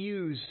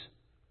refuse,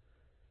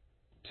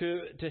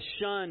 to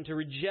shun, to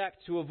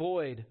reject, to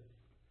avoid.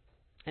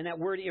 And that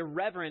word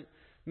irreverent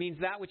means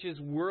that which is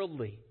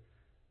worldly.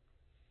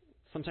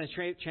 Sometimes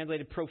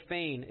translated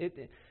profane.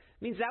 It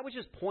means that which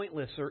is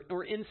pointless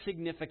or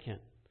insignificant.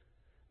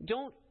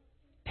 Don't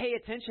pay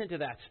attention to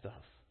that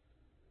stuff.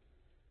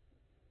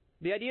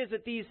 The idea is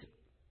that these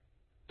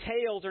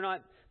tales are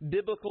not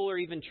biblical or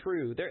even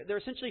true. They're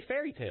essentially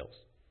fairy tales.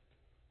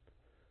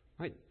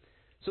 Right?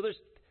 So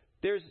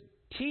there's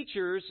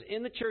teachers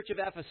in the church of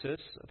Ephesus,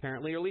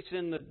 apparently, or at least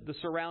in the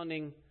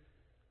surrounding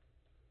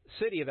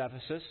city of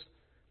Ephesus,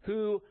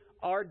 who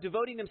are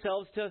devoting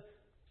themselves to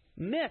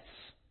myths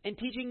and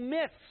teaching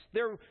myths.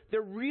 They're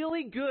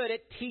really good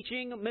at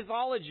teaching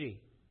mythology.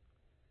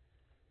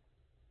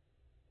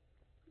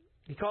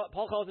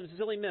 Paul calls them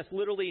silly myths,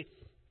 literally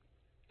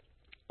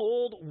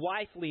old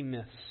wifely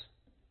myths.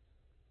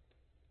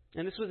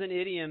 And this was an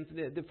idiom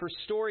for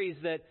stories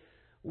that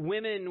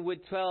women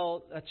would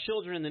tell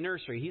children in the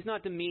nursery. He's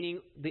not demeaning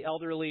the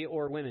elderly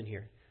or women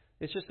here.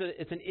 It's just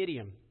it's an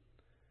idiom.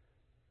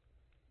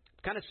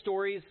 Kind of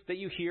stories that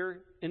you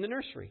hear in the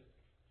nursery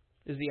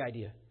is the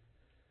idea.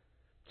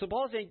 So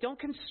Paul's saying, don't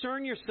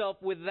concern yourself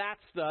with that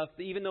stuff,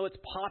 even though it's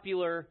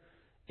popular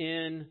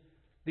in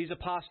these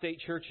apostate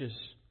churches.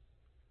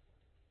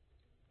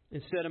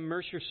 Instead,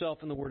 immerse yourself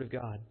in the Word of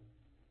God.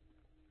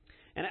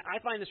 And I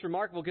find this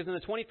remarkable because in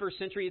the 21st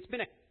century, it's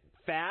been a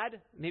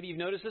fad, maybe you've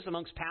noticed this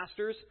amongst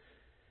pastors,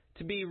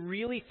 to be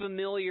really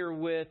familiar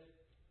with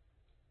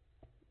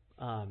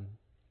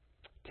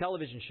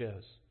television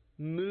shows,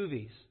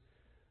 movies,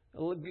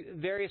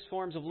 various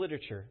forms of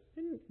literature.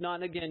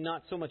 Not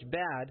so much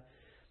bad,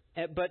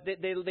 but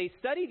they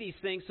study these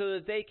things so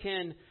that they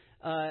can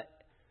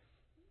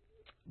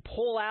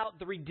pull out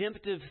the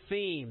redemptive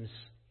themes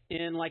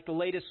in like the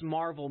latest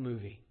Marvel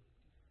movie.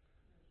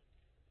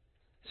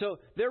 So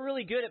they're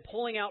really good at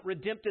pulling out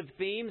redemptive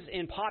themes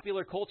in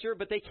popular culture,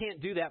 but they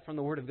can't do that from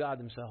the Word of God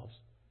themselves.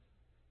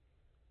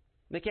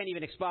 They can't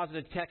even exposit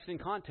a text in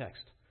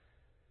context.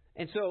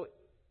 And so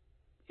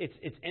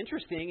it's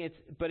interesting,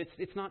 but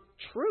it's not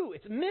true.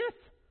 It's myth.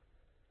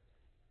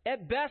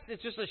 At best,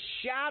 it's just a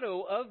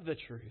shadow of the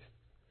truth.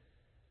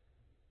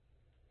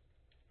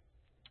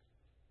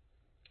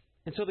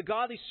 And so the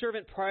godly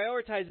servant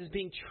prioritizes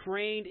being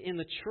trained in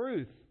the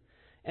truth.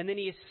 And then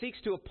he seeks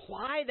to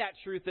apply that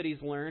truth that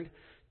he's learned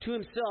to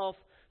himself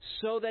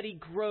so that he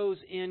grows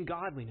in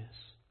godliness.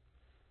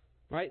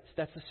 Right?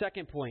 That's the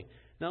second point.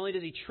 Not only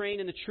does he train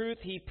in the truth,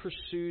 he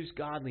pursues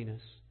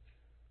godliness.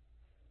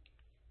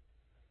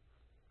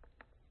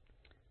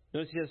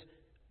 Notice he says,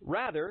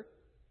 rather,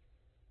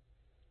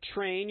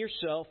 train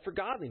yourself for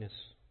godliness.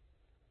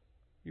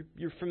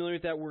 You're familiar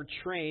with that word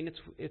train.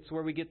 It's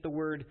where we get the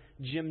word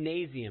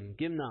gymnasium,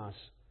 gymnos.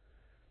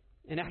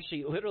 And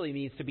actually literally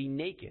means to be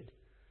naked.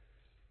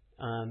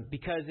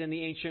 Because in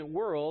the ancient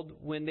world,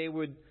 when they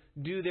would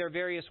do their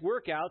various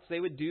workouts, they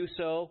would do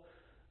so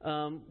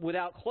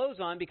without clothes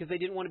on because they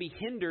didn't want to be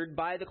hindered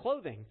by the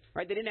clothing.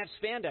 Right? They didn't have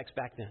spandex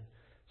back then.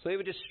 So they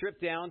would just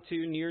strip down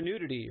to near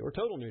nudity or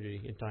total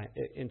nudity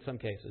in some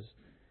cases.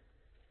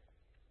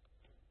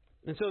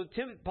 And so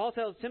Paul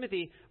tells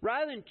Timothy,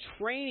 rather than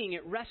training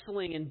at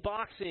wrestling and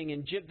boxing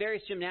and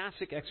various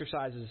gymnastic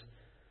exercises,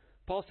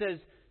 Paul says,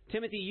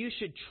 Timothy, you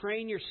should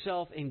train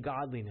yourself in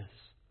godliness.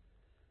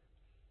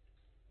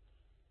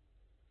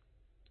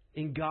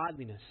 In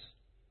godliness.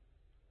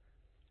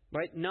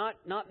 Right?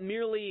 Not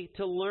merely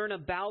to learn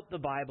about the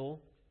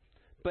Bible,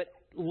 but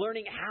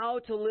learning how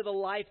to live a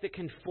life that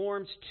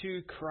conforms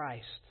to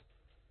Christ.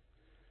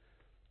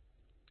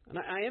 And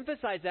I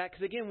emphasize that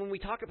because, again, when we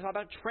talk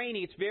about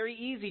training, it's very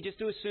easy just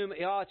to assume,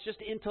 it's just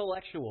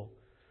intellectual.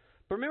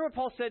 But remember what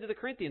Paul said to the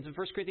Corinthians in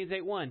 1 Corinthians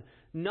 8:1.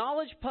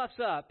 Knowledge puffs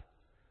up,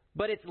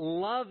 but it's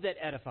love that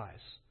edifies.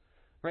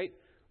 Right?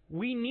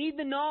 We need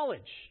the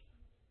knowledge,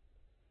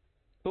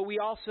 but we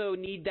also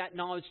need that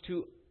knowledge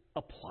to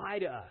apply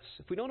to us.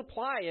 If we don't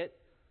apply it,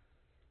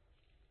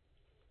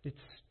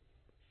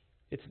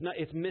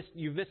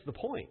 you've missed the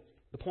point.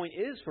 The point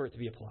is for it to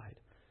be applied.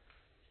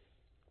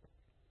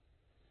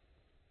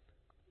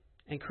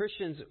 And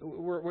Christians,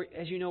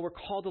 as you know, we're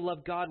called to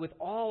love God with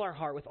all our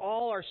heart, with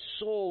all our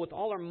soul, with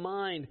all our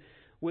mind,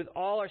 with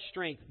all our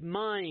strength,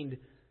 mind,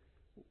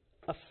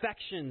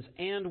 affections,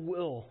 and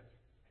will.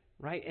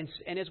 Right?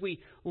 And as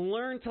we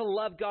learn to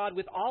love God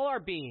with all our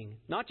being,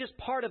 not just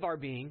part of our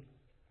being,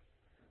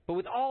 but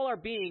with all our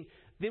being,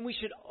 then we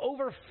should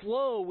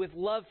overflow with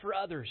love for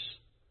others.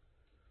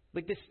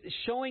 Like this,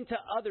 showing to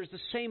others the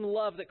same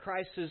love that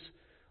Christ has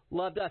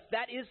loved us.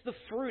 That is the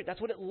fruit.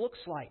 That's what it looks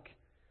like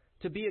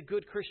to be a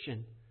good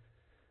Christian.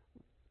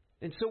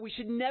 And so we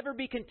should never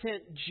be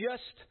content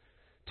just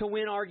to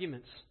win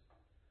arguments.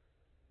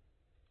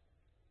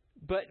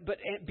 But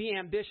be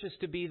ambitious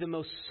to be the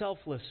most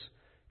selfless,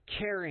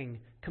 caring,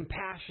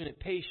 compassionate,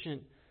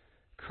 patient,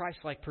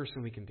 Christ-like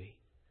person we can be.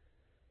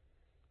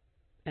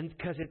 And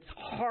because it's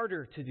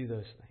harder to do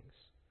those things.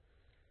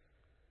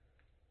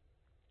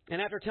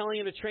 And after telling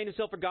him to train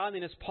himself for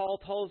godliness, Paul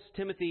tells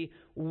Timothy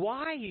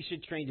why he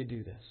should train to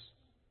do this.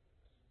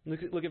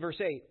 Look at verse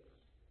 8.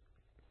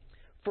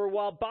 For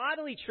while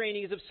bodily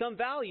training is of some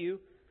value,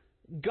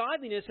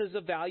 godliness is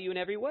of value in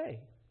every way.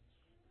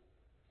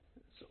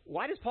 So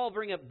why does Paul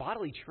bring up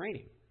bodily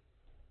training?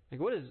 Like,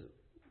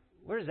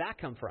 where does that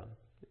come from?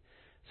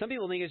 Some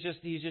people think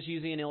he's just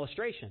using an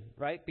illustration,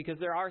 right? Because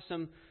there are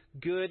some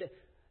good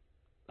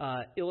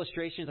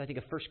illustrations, I think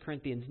of 1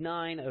 Corinthians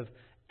 9, of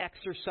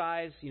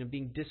exercise,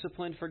 being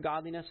disciplined for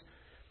godliness.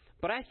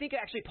 But I think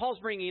actually Paul's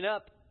bringing it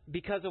up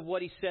because of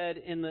what he said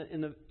in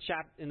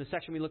the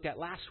section we looked at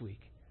last week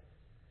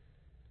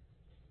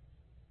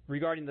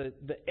regarding the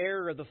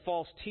error of the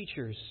false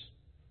teachers.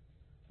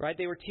 Right?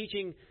 They were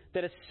teaching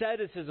that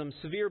asceticism,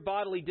 severe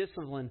bodily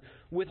discipline,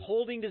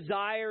 withholding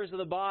desires of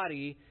the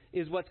body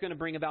is what's going to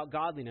bring about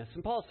godliness.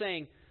 And Paul's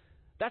saying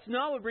that's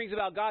not what brings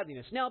about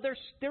godliness. Now,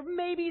 there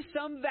may be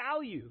some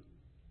value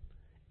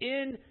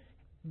in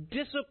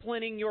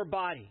disciplining your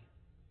body.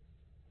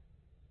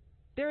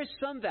 There is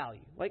some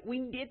value.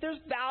 There's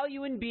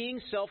value in being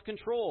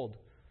self-controlled.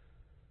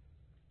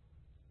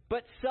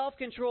 But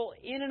self-control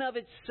in and of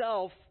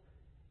itself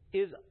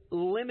is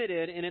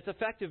limited in its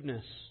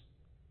effectiveness.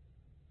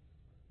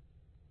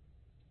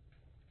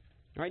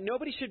 Right?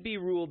 Nobody should be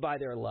ruled by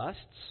their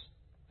lusts.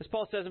 As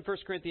Paul says in 1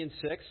 Corinthians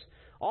 6,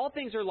 all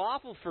things are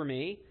lawful for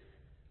me,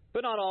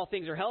 but not all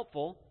things are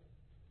helpful.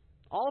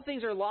 All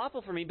things are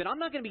lawful for me, but I'm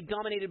not going to be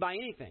dominated by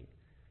anything.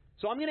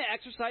 So I'm going to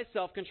exercise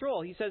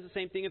self-control. He says the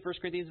same thing in 1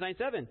 Corinthians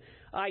 9:7.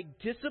 I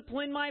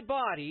discipline my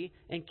body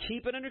and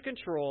keep it under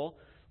control,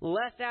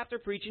 lest after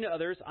preaching to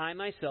others, I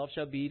myself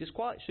should be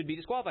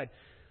disqualified.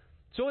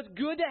 So it's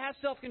good to have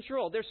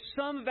self-control. There's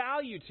some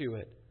value to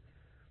it.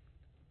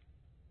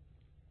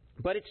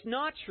 But it's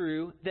not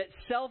true that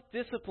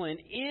self-discipline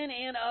in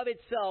and of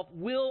itself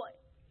will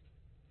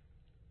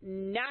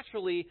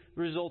naturally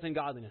result in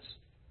godliness.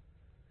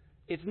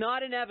 It's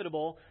not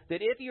inevitable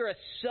that if you're a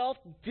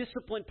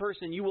self-disciplined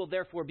person, you will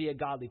therefore be a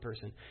godly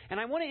person. And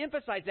I want to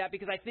emphasize that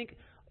because I think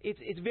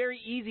it's very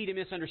easy to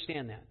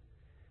misunderstand that.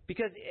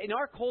 Because in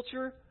our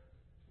culture,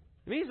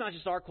 it's not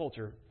just our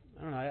culture.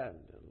 I don't know.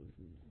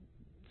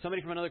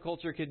 Somebody from another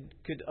culture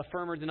could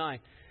affirm or deny.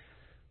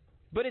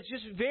 But it's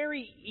just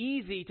very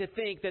easy to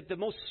think that the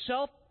most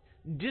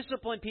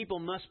self-disciplined people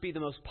must be the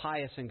most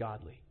pious and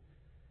godly.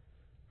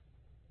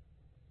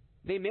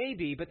 They may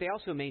be, but they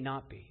also may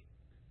not be.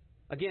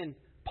 Again,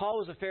 Paul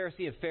was a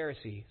Pharisee of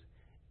Pharisees,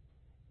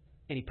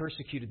 and he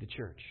persecuted the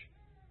church.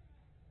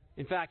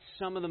 In fact,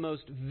 some of the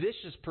most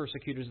vicious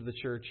persecutors of the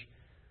church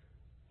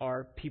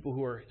are people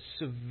who are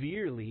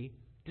severely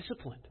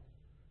disciplined.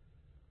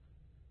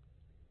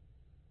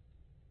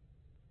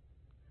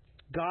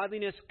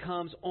 Godliness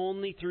comes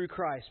only through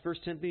Christ. 1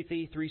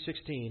 Timothy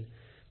 3:16,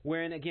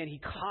 wherein, again, he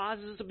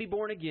causes us to be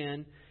born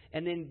again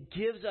and then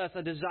gives us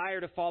a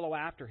desire to follow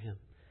after him.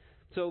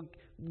 So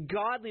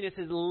godliness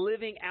is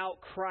living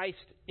out Christ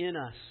in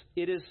us.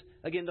 It is,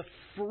 again, the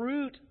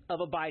fruit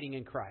of abiding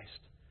in Christ.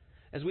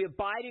 As we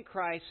abide in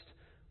Christ,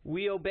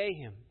 we obey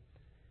him.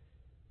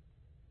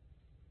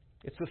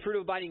 It's the fruit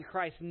of abiding in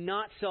Christ,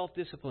 not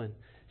self-discipline.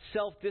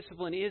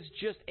 Self-discipline is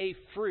just a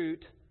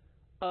fruit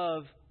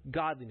of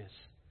godliness.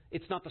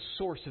 It's not the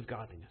source of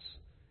godliness.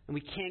 And we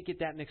can't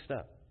get that mixed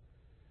up.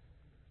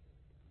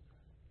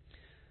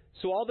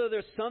 So although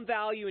there's some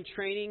value in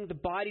training the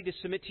body to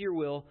submit to your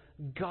will,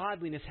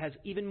 godliness has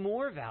even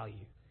more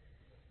value.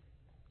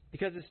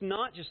 Because it's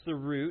not just the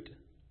root.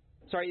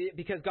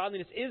 Because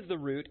godliness is the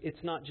root,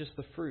 it's not just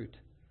the fruit.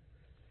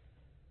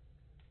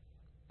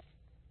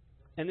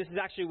 And this is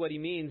actually what he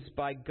means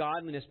by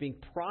godliness being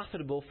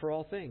profitable for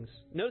all things.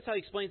 Notice how he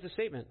explains the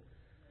statement.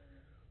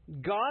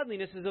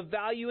 Godliness is of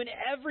value in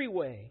every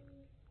way,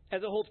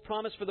 as it holds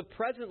promise for the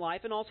present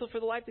life and also for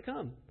the life to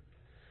come.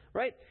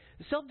 Right?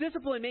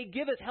 Self-discipline may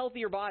give us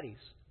healthier bodies.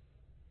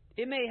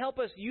 It may help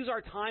us use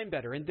our time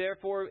better, and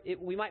therefore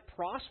we might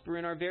prosper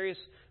in our various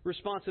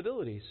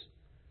responsibilities.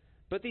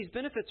 But these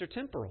benefits are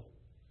temporal.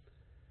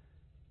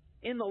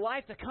 In the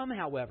life to come,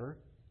 however,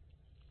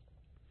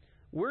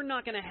 we're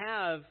not going to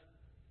have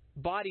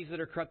bodies that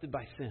are corrupted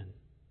by sin,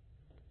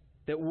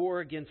 that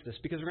war against us,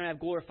 because we're going to have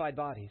glorified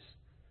bodies.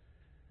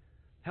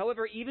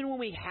 However, even when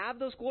we have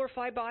those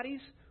glorified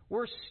bodies,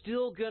 we're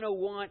still going to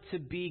want to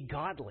be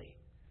godly.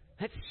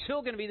 That's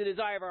still going to be the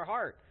desire of our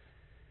heart.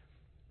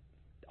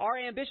 Our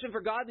ambition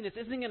for godliness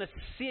isn't going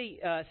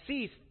to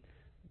cease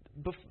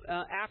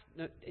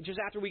just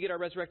after we get our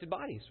resurrected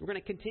bodies. We're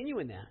going to continue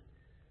in that.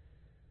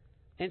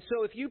 And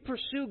so if you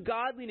pursue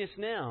godliness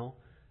now,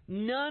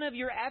 none of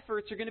your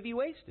efforts are going to be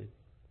wasted.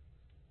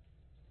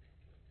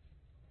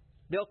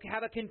 They'll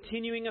have a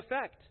continuing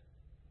effect.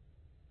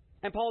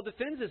 And Paul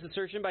defends this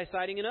assertion by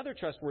citing another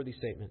trustworthy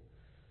statement.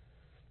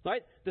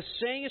 Right? The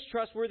saying is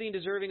trustworthy and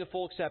deserving of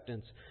full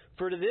acceptance.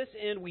 For to this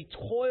end we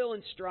toil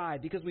and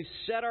strive, because we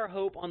set our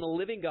hope on the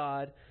living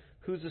God,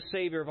 who's the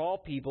Savior of all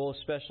people,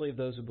 especially of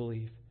those who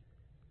believe.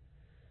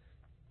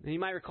 And you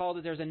might recall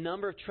that there's a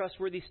number of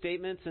trustworthy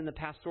statements in the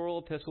pastoral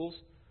epistles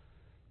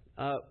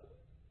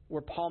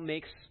where Paul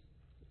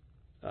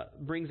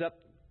brings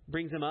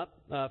them up.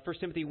 1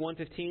 Timothy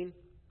 1:15,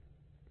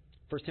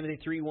 1 Timothy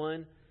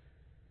 3:1,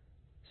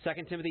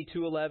 2 Timothy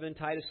 2:11,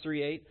 Titus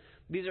 3:8.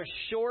 These are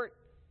short,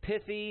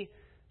 pithy,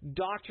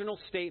 doctrinal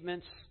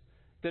statements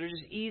that are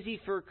just easy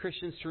for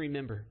Christians to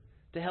remember,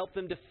 to help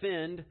them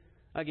defend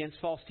against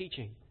false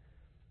teaching.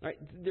 Right?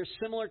 They're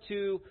similar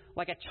to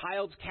like a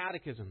child's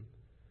catechism.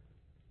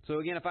 So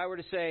again, if I were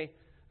to say,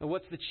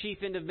 what's the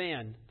chief end of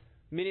man?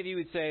 Many of you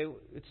would say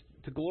it's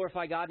to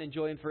glorify God and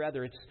enjoy Him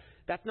forever.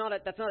 That's not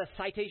a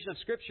citation of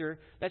Scripture.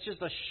 That's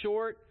just a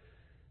short,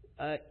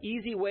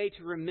 easy way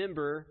to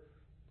remember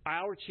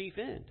our chief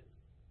end.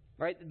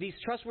 Right? These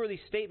trustworthy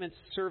statements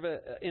serve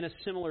in a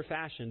similar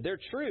fashion. They're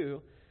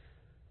true,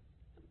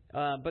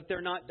 but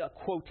they're not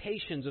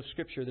quotations of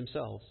Scripture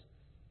themselves.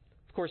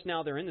 Of course,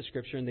 now they're in the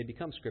Scripture and they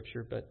become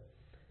Scripture, but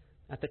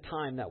at the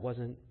time that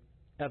wasn't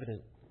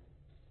evident.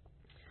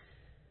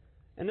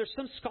 And there's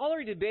some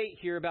scholarly debate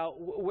here about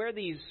where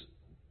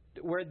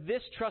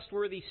this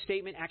trustworthy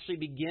statement actually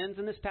begins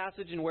in this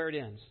passage and where it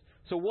ends.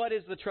 So what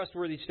is the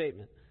trustworthy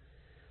statement?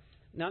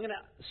 Now I'm going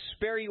to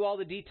spare you all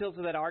the details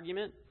of that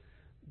argument,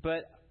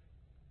 but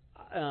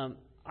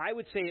I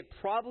would say it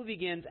probably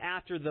begins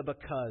after the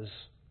because.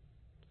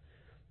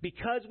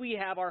 Because we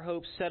have our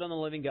hopes set on the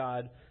living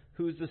God,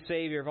 who is the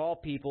Savior of all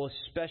people,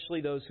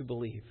 especially those who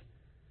believe.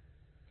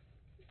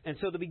 And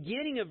so the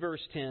beginning of verse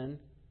 10,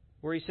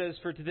 where he says,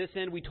 for to this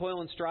end we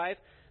toil and strive,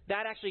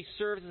 that actually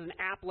serves as an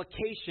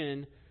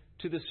application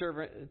to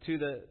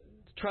the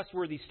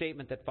trustworthy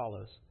statement that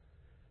follows.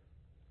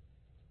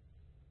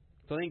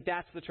 So I think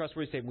that's the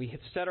trustworthy statement. We have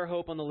set our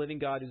hope on the living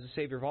God, who is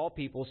the Savior of all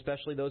people,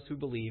 especially those who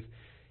believe.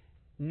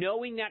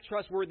 Knowing that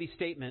trustworthy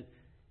statement,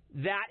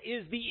 that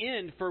is the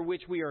end for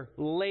which we are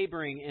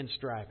laboring and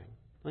striving.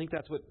 I think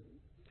that's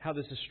how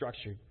this is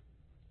structured.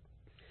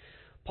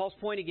 Paul's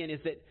point again is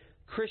that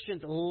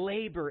Christians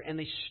labor and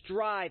they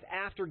strive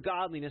after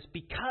godliness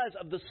because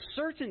of the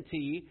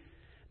certainty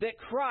that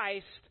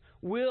Christ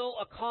will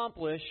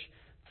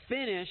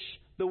finish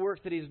the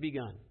work that He has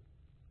begun.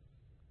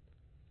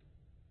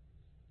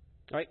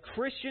 All right,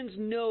 Christians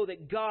know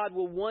that God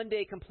will one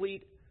day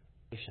complete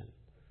salvation.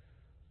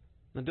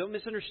 Now, don't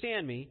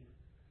misunderstand me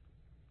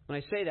when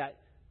I say that.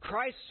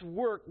 Christ's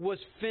work was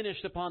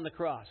finished upon the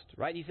cross,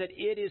 right? He said,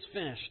 it is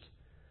finished.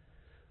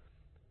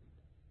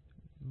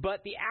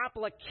 But the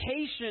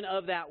application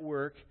of that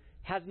work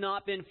has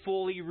not been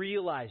fully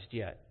realized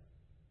yet.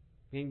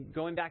 And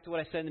going back to what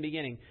I said in the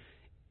beginning,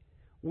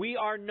 we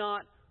are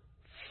not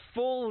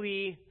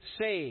fully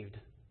saved.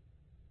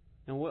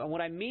 And what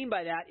I mean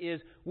by that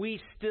is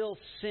we still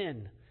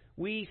sin.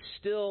 We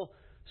still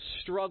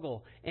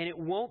struggle. And it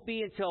won't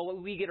be until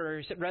we get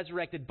our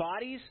resurrected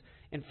bodies,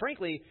 and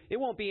frankly, it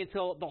won't be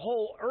until the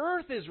whole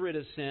earth is rid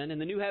of sin in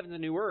the new heavens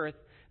and new earth,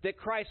 that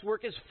Christ's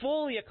work is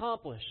fully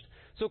accomplished.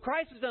 So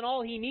Christ has done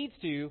all He needs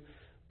to,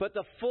 but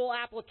the full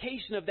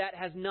application of that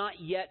has not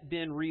yet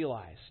been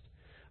realized.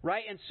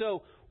 Right? And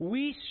so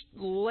we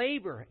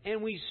labor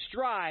and we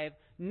strive,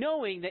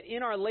 knowing that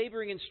in our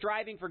laboring and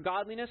striving for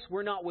godliness,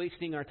 we're not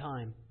wasting our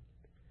time.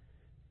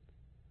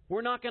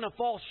 We're not going to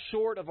fall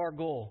short of our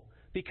goal,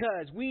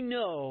 because we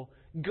know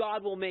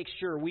God will make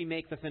sure we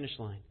make the finish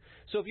line.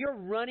 So if you're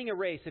running a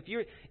race, if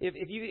you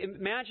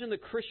imagine the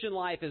Christian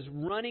life as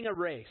running a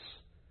race,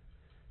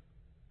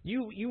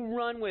 you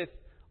run with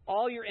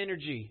all your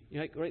energy,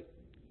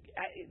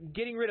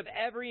 getting rid of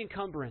every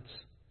encumbrance.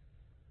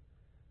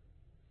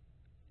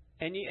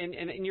 And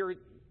you're,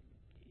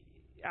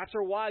 after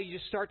a while, you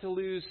just start to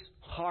lose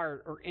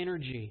heart or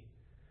energy.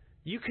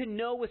 You can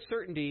know with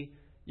certainty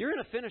you're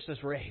going to finish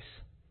this race.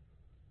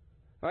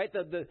 All right?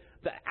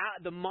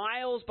 The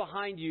miles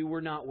behind you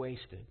were not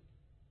wasted.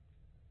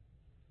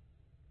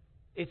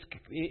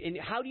 And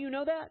how do you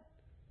know that?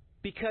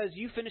 Because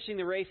you finishing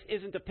the race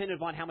isn't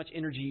dependent upon how much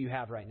energy you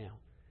have right now.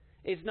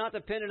 It's not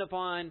dependent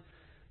upon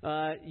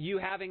you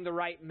having the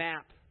right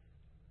map.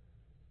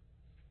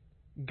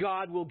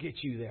 God will get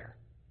you there.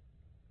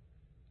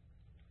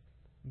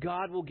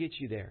 God will get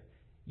you there.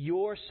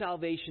 Your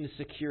salvation is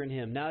secure in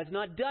Him. Now, it's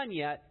not done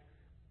yet,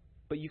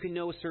 but you can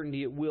know with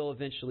certainty it will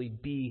eventually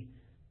be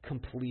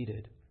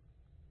completed.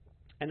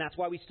 And that's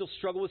why we still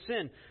struggle with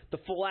sin. The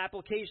full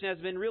application has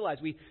been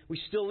realized. We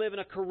still live in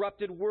a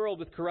corrupted world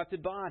with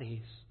corrupted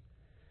bodies.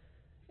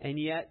 And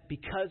yet,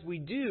 because we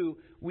do,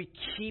 we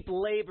keep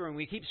laboring,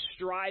 we keep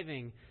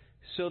striving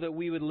so that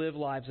we would live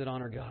lives that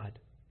honor God.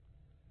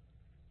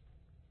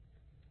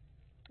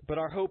 But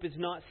our hope is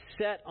not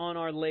set on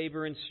our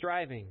labor and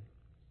striving.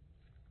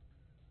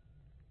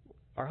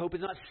 Our hope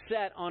is not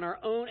set on our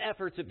own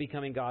efforts at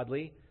becoming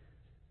godly,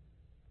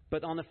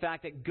 but on the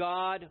fact that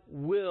God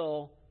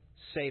will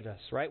save us,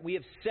 right? We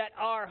have set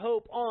our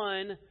hope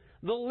on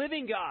the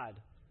living God.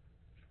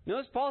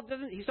 Notice Paul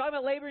he's talking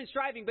about labor and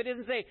striving, but he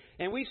doesn't say,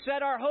 and we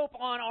set our hope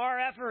on our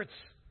efforts,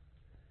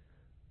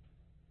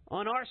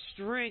 on our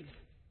strength,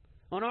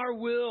 on our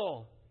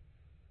will.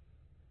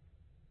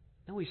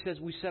 No, he says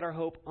we set our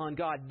hope on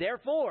God.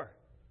 Therefore,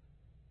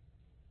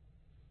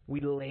 we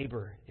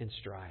labor and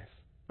strive.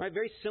 Right?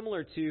 Very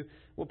similar to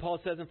what Paul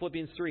says in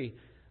Philippians 3.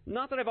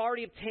 Not that I've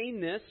already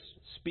obtained this,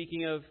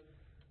 speaking of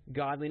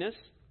godliness,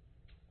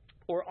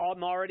 or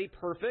I'm already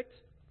perfect,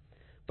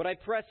 but I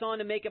press on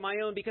to make it my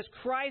own because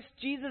Christ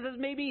Jesus has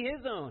made me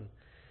His own.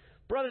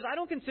 Brothers, I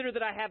don't consider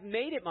that I have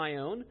made it my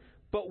own,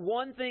 but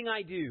one thing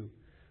I do,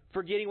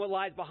 forgetting what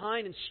lies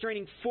behind and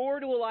straining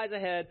forward to what lies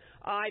ahead,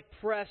 I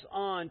press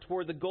on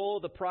toward the goal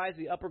of the prize,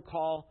 the upper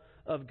call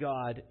of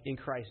God in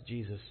Christ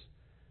Jesus.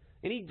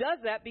 And he does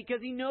that because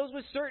he knows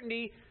with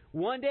certainty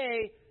one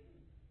day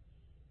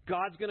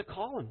God's going to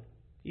call him.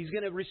 He's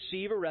going to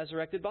receive a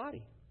resurrected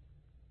body.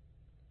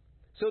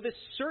 So this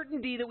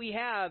certainty that we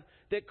have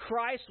that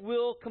Christ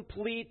will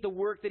complete the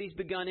work that He's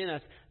begun in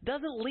us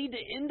doesn't lead to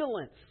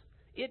indolence.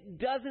 It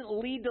doesn't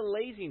lead to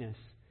laziness.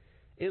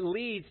 It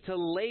leads to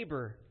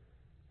labor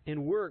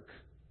and work.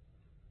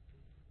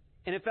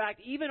 And in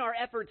fact, even our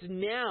efforts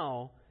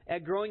now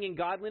at growing in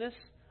godliness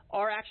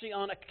are actually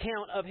on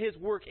account of His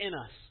work in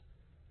us.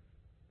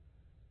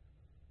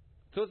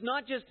 So it's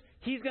not just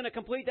He's going to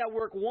complete that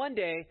work one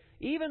day.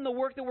 Even the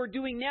work that we're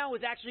doing now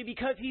is actually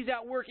because He's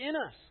at work in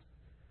us.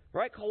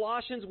 Right?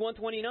 Colossians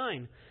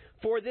 1:29.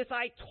 For this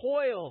I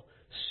toil,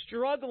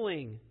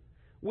 struggling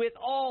with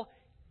all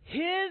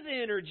His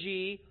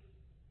energy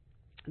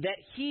that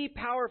He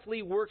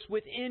powerfully works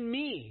within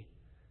me.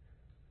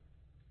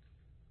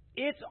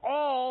 It's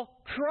all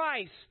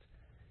Christ.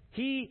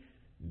 He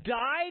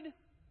died.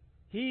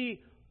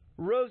 He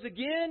rose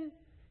again.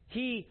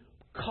 He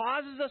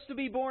causes us to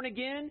be born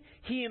again.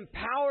 He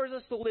empowers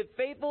us to live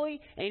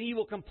faithfully. And He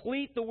will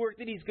complete the work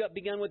that He's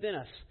begun within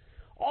us.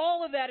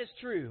 All of that is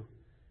true.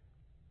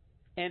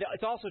 And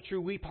it's also true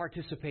we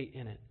participate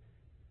in it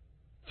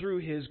through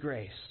His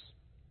grace.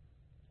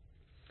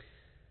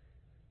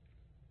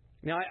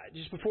 Now,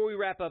 just before we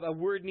wrap up, a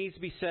word needs to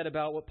be said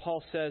about what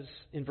Paul says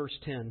in verse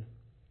 10.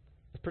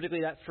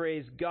 Particularly that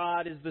phrase,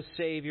 God is the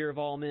Savior of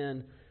all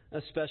men,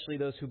 especially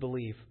those who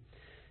believe.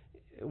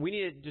 We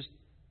need to just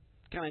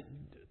kind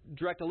of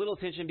direct a little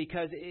attention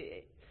because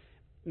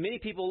many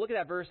people look at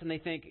that verse and they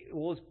think,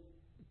 well, is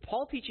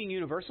Paul teaching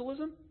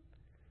universalism?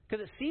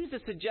 Because it seems to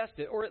suggest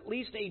it, or at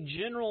least a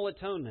general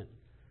atonement,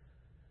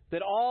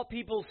 that all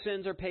people's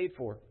sins are paid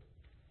for.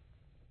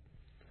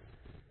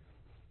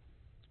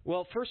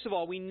 Well, first of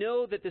all, we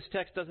know that this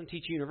text doesn't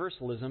teach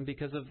universalism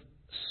because of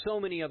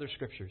so many other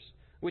scriptures,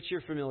 which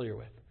you're familiar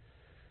with.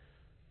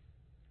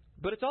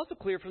 But it's also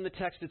clear from the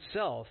text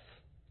itself,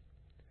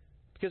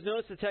 because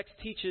notice the text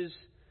teaches,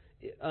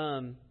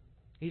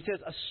 he says,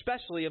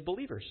 especially of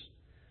believers.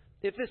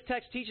 If this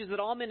text teaches that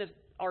all men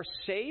are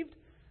saved,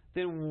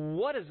 then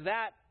what does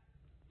that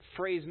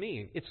phrase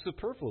mean? It's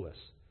superfluous.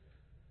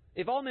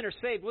 If all men are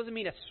saved, what does it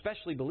mean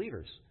especially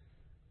believers?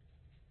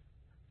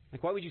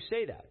 Like, why would you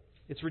say that?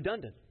 It's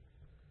redundant.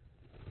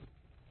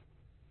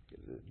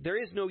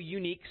 There is no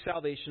unique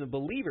salvation of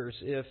believers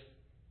if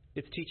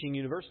it's teaching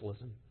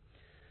universalism.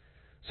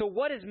 So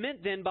what is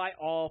meant then by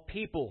all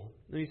people?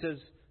 And he says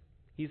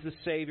He's the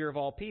Savior of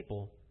all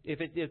people. If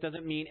it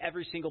doesn't mean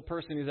every single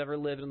person who's ever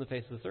lived on the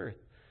face of this earth.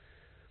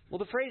 Well,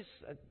 the phrase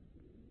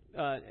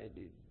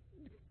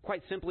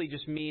quite simply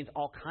just means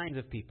all kinds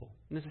of people.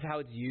 And this is how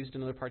it's used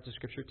in other parts of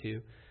Scripture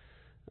too.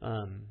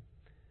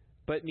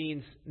 But it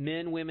means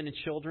men, women, and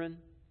children,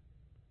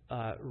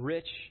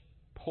 rich,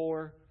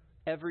 poor,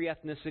 every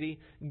ethnicity.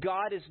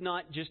 God is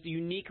not just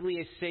uniquely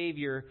a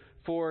Savior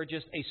for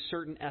just a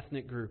certain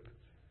ethnic group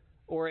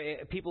or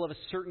people of a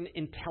certain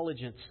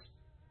intelligence.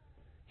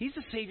 He's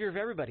the Savior of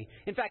everybody.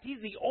 In fact,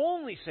 He's the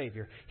only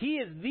Savior. He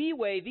is the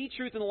way, the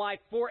truth, and the life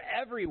for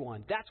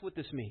everyone. That's what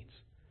this means.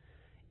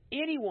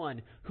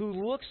 Anyone who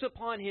looks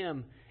upon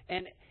Him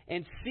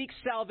and seeks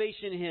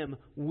salvation in Him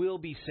will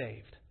be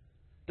saved.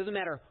 Doesn't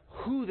matter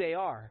who they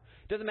are.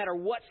 Doesn't matter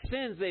what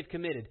sins they've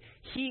committed.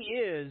 He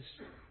is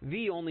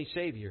the only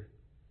Savior.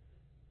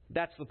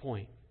 That's the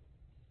point.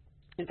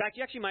 In fact,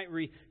 you actually might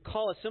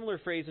recall a similar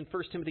phrase in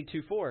 1 Timothy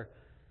 2:4.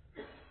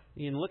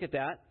 You can look at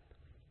that.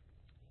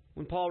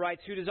 When Paul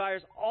writes, who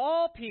desires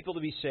all people to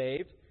be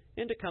saved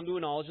and to come to a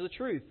knowledge of the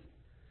truth.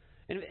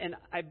 And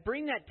I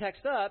bring that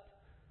text up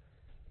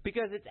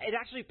because it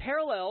actually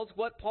parallels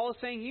what Paul is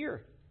saying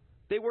here.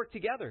 They work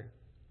together.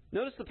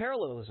 Notice the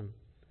parallelism.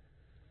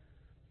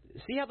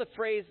 see how the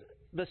phrase,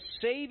 the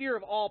Savior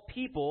of all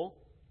people,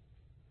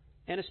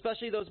 and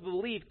especially those who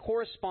believe,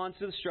 corresponds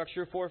to the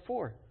structure of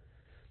 4:4.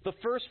 The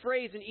first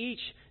phrase in each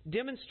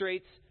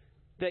demonstrates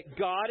that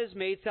God has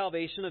made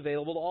salvation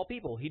available to all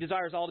people. He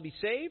desires all to be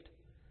saved,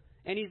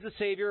 and He's the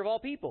Savior of all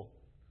people.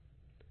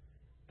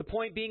 The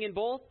point being in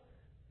both,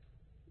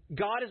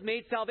 God has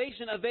made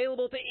salvation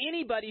available to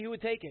anybody who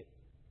would take it.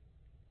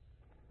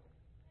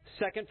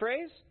 Second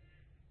phrase,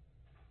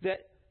 that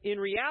in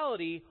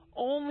reality,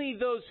 only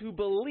those who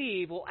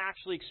believe will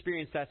actually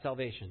experience that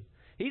salvation.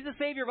 He's the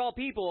Savior of all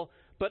people,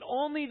 but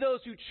only those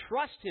who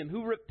trust Him,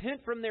 who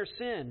repent from their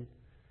sin,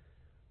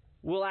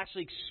 will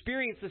actually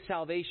experience the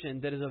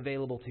salvation that is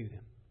available to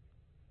them.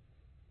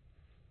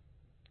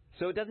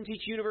 So it doesn't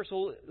teach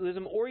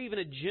universalism or even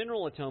a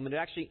general atonement. It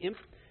actually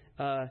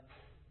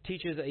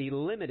teaches a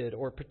limited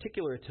or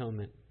particular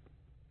atonement.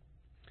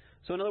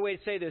 So another way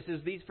to say this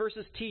is these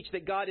verses teach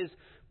that God is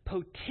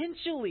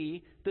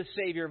potentially the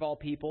Savior of all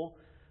people,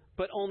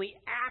 but only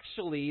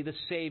actually the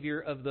Savior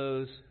of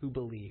those who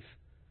believe.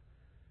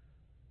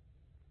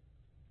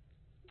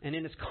 And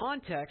in this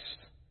context,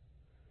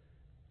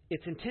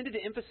 it's intended to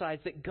emphasize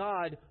that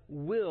God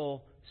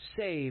will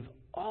save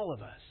all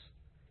of us.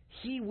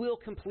 He will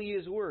complete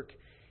His work.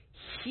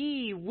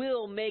 He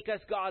will make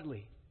us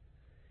godly.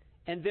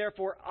 And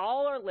therefore,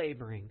 all our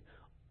laboring,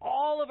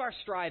 all of our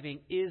striving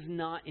is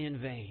not in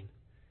vain,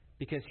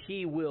 because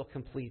He will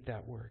complete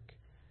that work.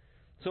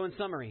 So in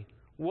summary,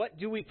 what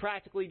do we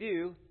practically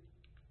do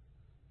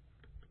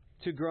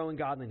to grow in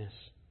godliness?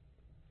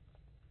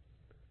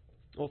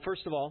 Well,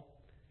 first of all,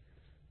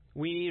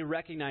 we need to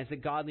recognize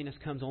that godliness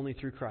comes only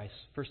through Christ.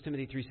 1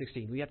 Timothy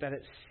 3:16. We have to have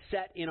it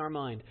set in our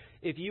mind.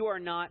 If you are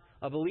not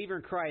a believer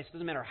in Christ, it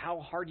doesn't matter how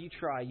hard you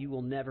try, you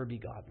will never be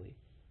godly.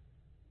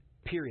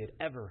 Period.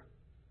 Ever.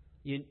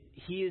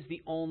 He is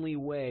the only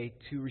way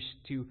to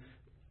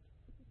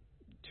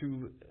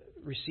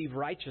receive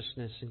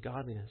righteousness and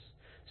godliness.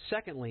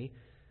 Secondly,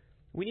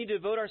 we need to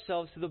devote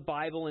ourselves to the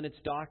Bible and its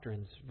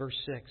doctrines. Verse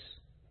 6.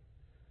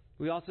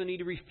 We also need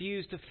to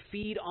refuse to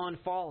feed on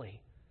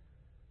folly.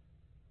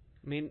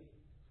 I mean,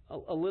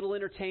 a little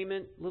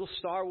entertainment, a little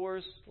Star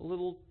Wars, a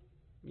little,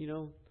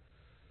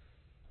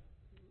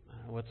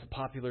 what's the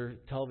popular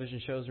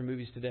television shows or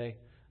movies today?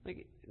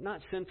 Like,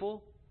 not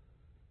sinful,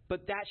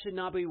 but that should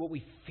not be what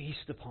we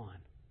feast upon.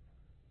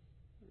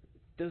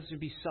 Those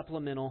should be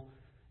supplemental.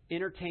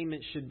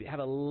 Entertainment should have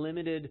a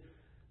limited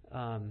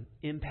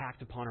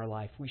impact upon our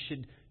life. We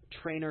should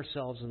train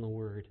ourselves in the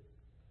Word.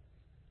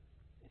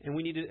 And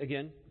we need to,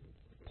 again,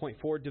 point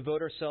 4,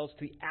 devote ourselves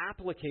to the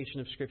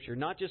application of Scripture.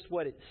 Not just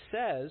what it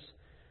says,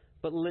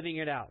 but living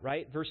it out,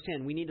 right? Verse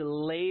 10, we need to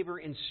labor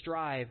and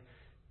strive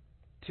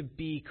to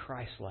be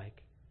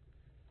Christ-like.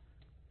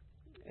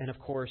 And of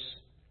course,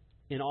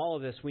 in all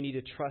of this, we need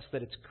to trust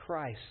that it's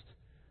Christ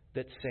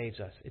that saves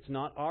us. It's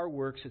not our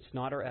works, it's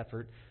not our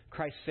effort.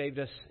 Christ saved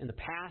us in the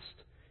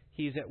past.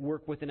 He is at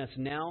work within us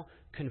now,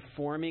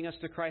 conforming us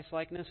to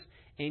Christ-likeness,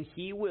 and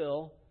He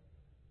will,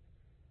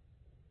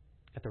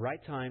 at the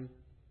right time,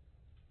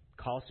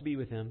 call us to be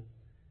with Him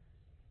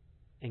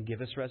and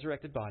give us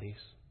resurrected bodies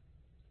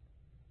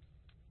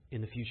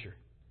in the future.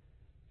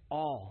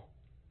 All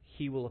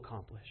He will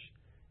accomplish.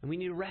 And we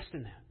need to rest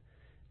in that.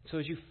 So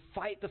as you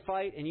fight the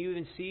fight and you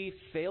even see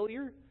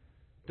failure,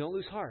 don't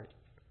lose heart.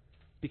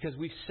 Because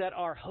we've set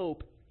our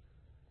hope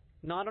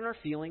not on our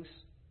feelings,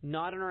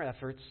 not on our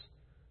efforts,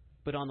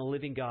 but on the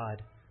living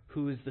God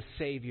who is the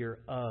Savior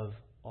of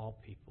all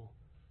people.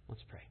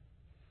 Let's pray.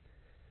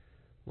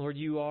 Lord,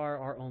 You are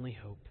our only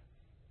hope.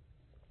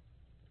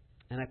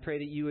 And I pray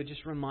that You would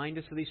just remind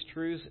us of these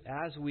truths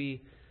as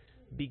we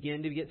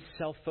begin to get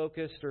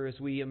self-focused or as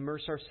we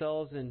immerse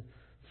ourselves in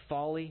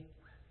folly,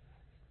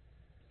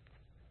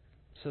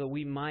 so that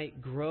we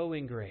might grow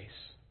in grace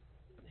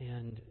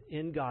and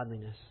in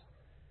godliness.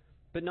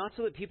 But not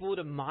so that people would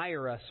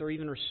admire us or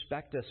even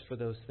respect us for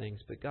those things,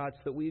 but God,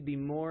 so that we would be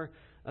more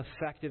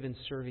effective in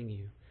serving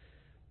You.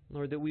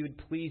 Lord, that we would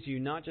please You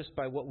not just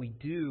by what we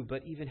do,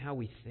 but even how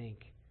we think,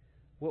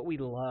 what we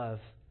love,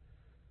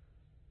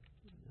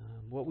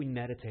 what we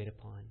meditate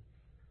upon.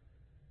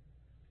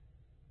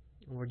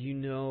 Lord, You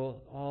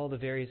know all the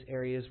various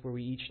areas where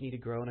we each need to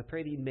grow, and I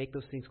pray that You'd make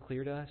those things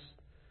clear to us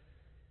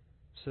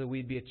so that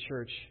we'd be a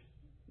church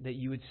that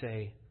You would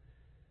say,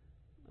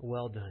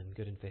 "Well done,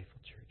 good and faithful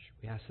church."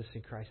 We ask this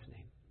in Christ's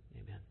name.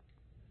 Amen.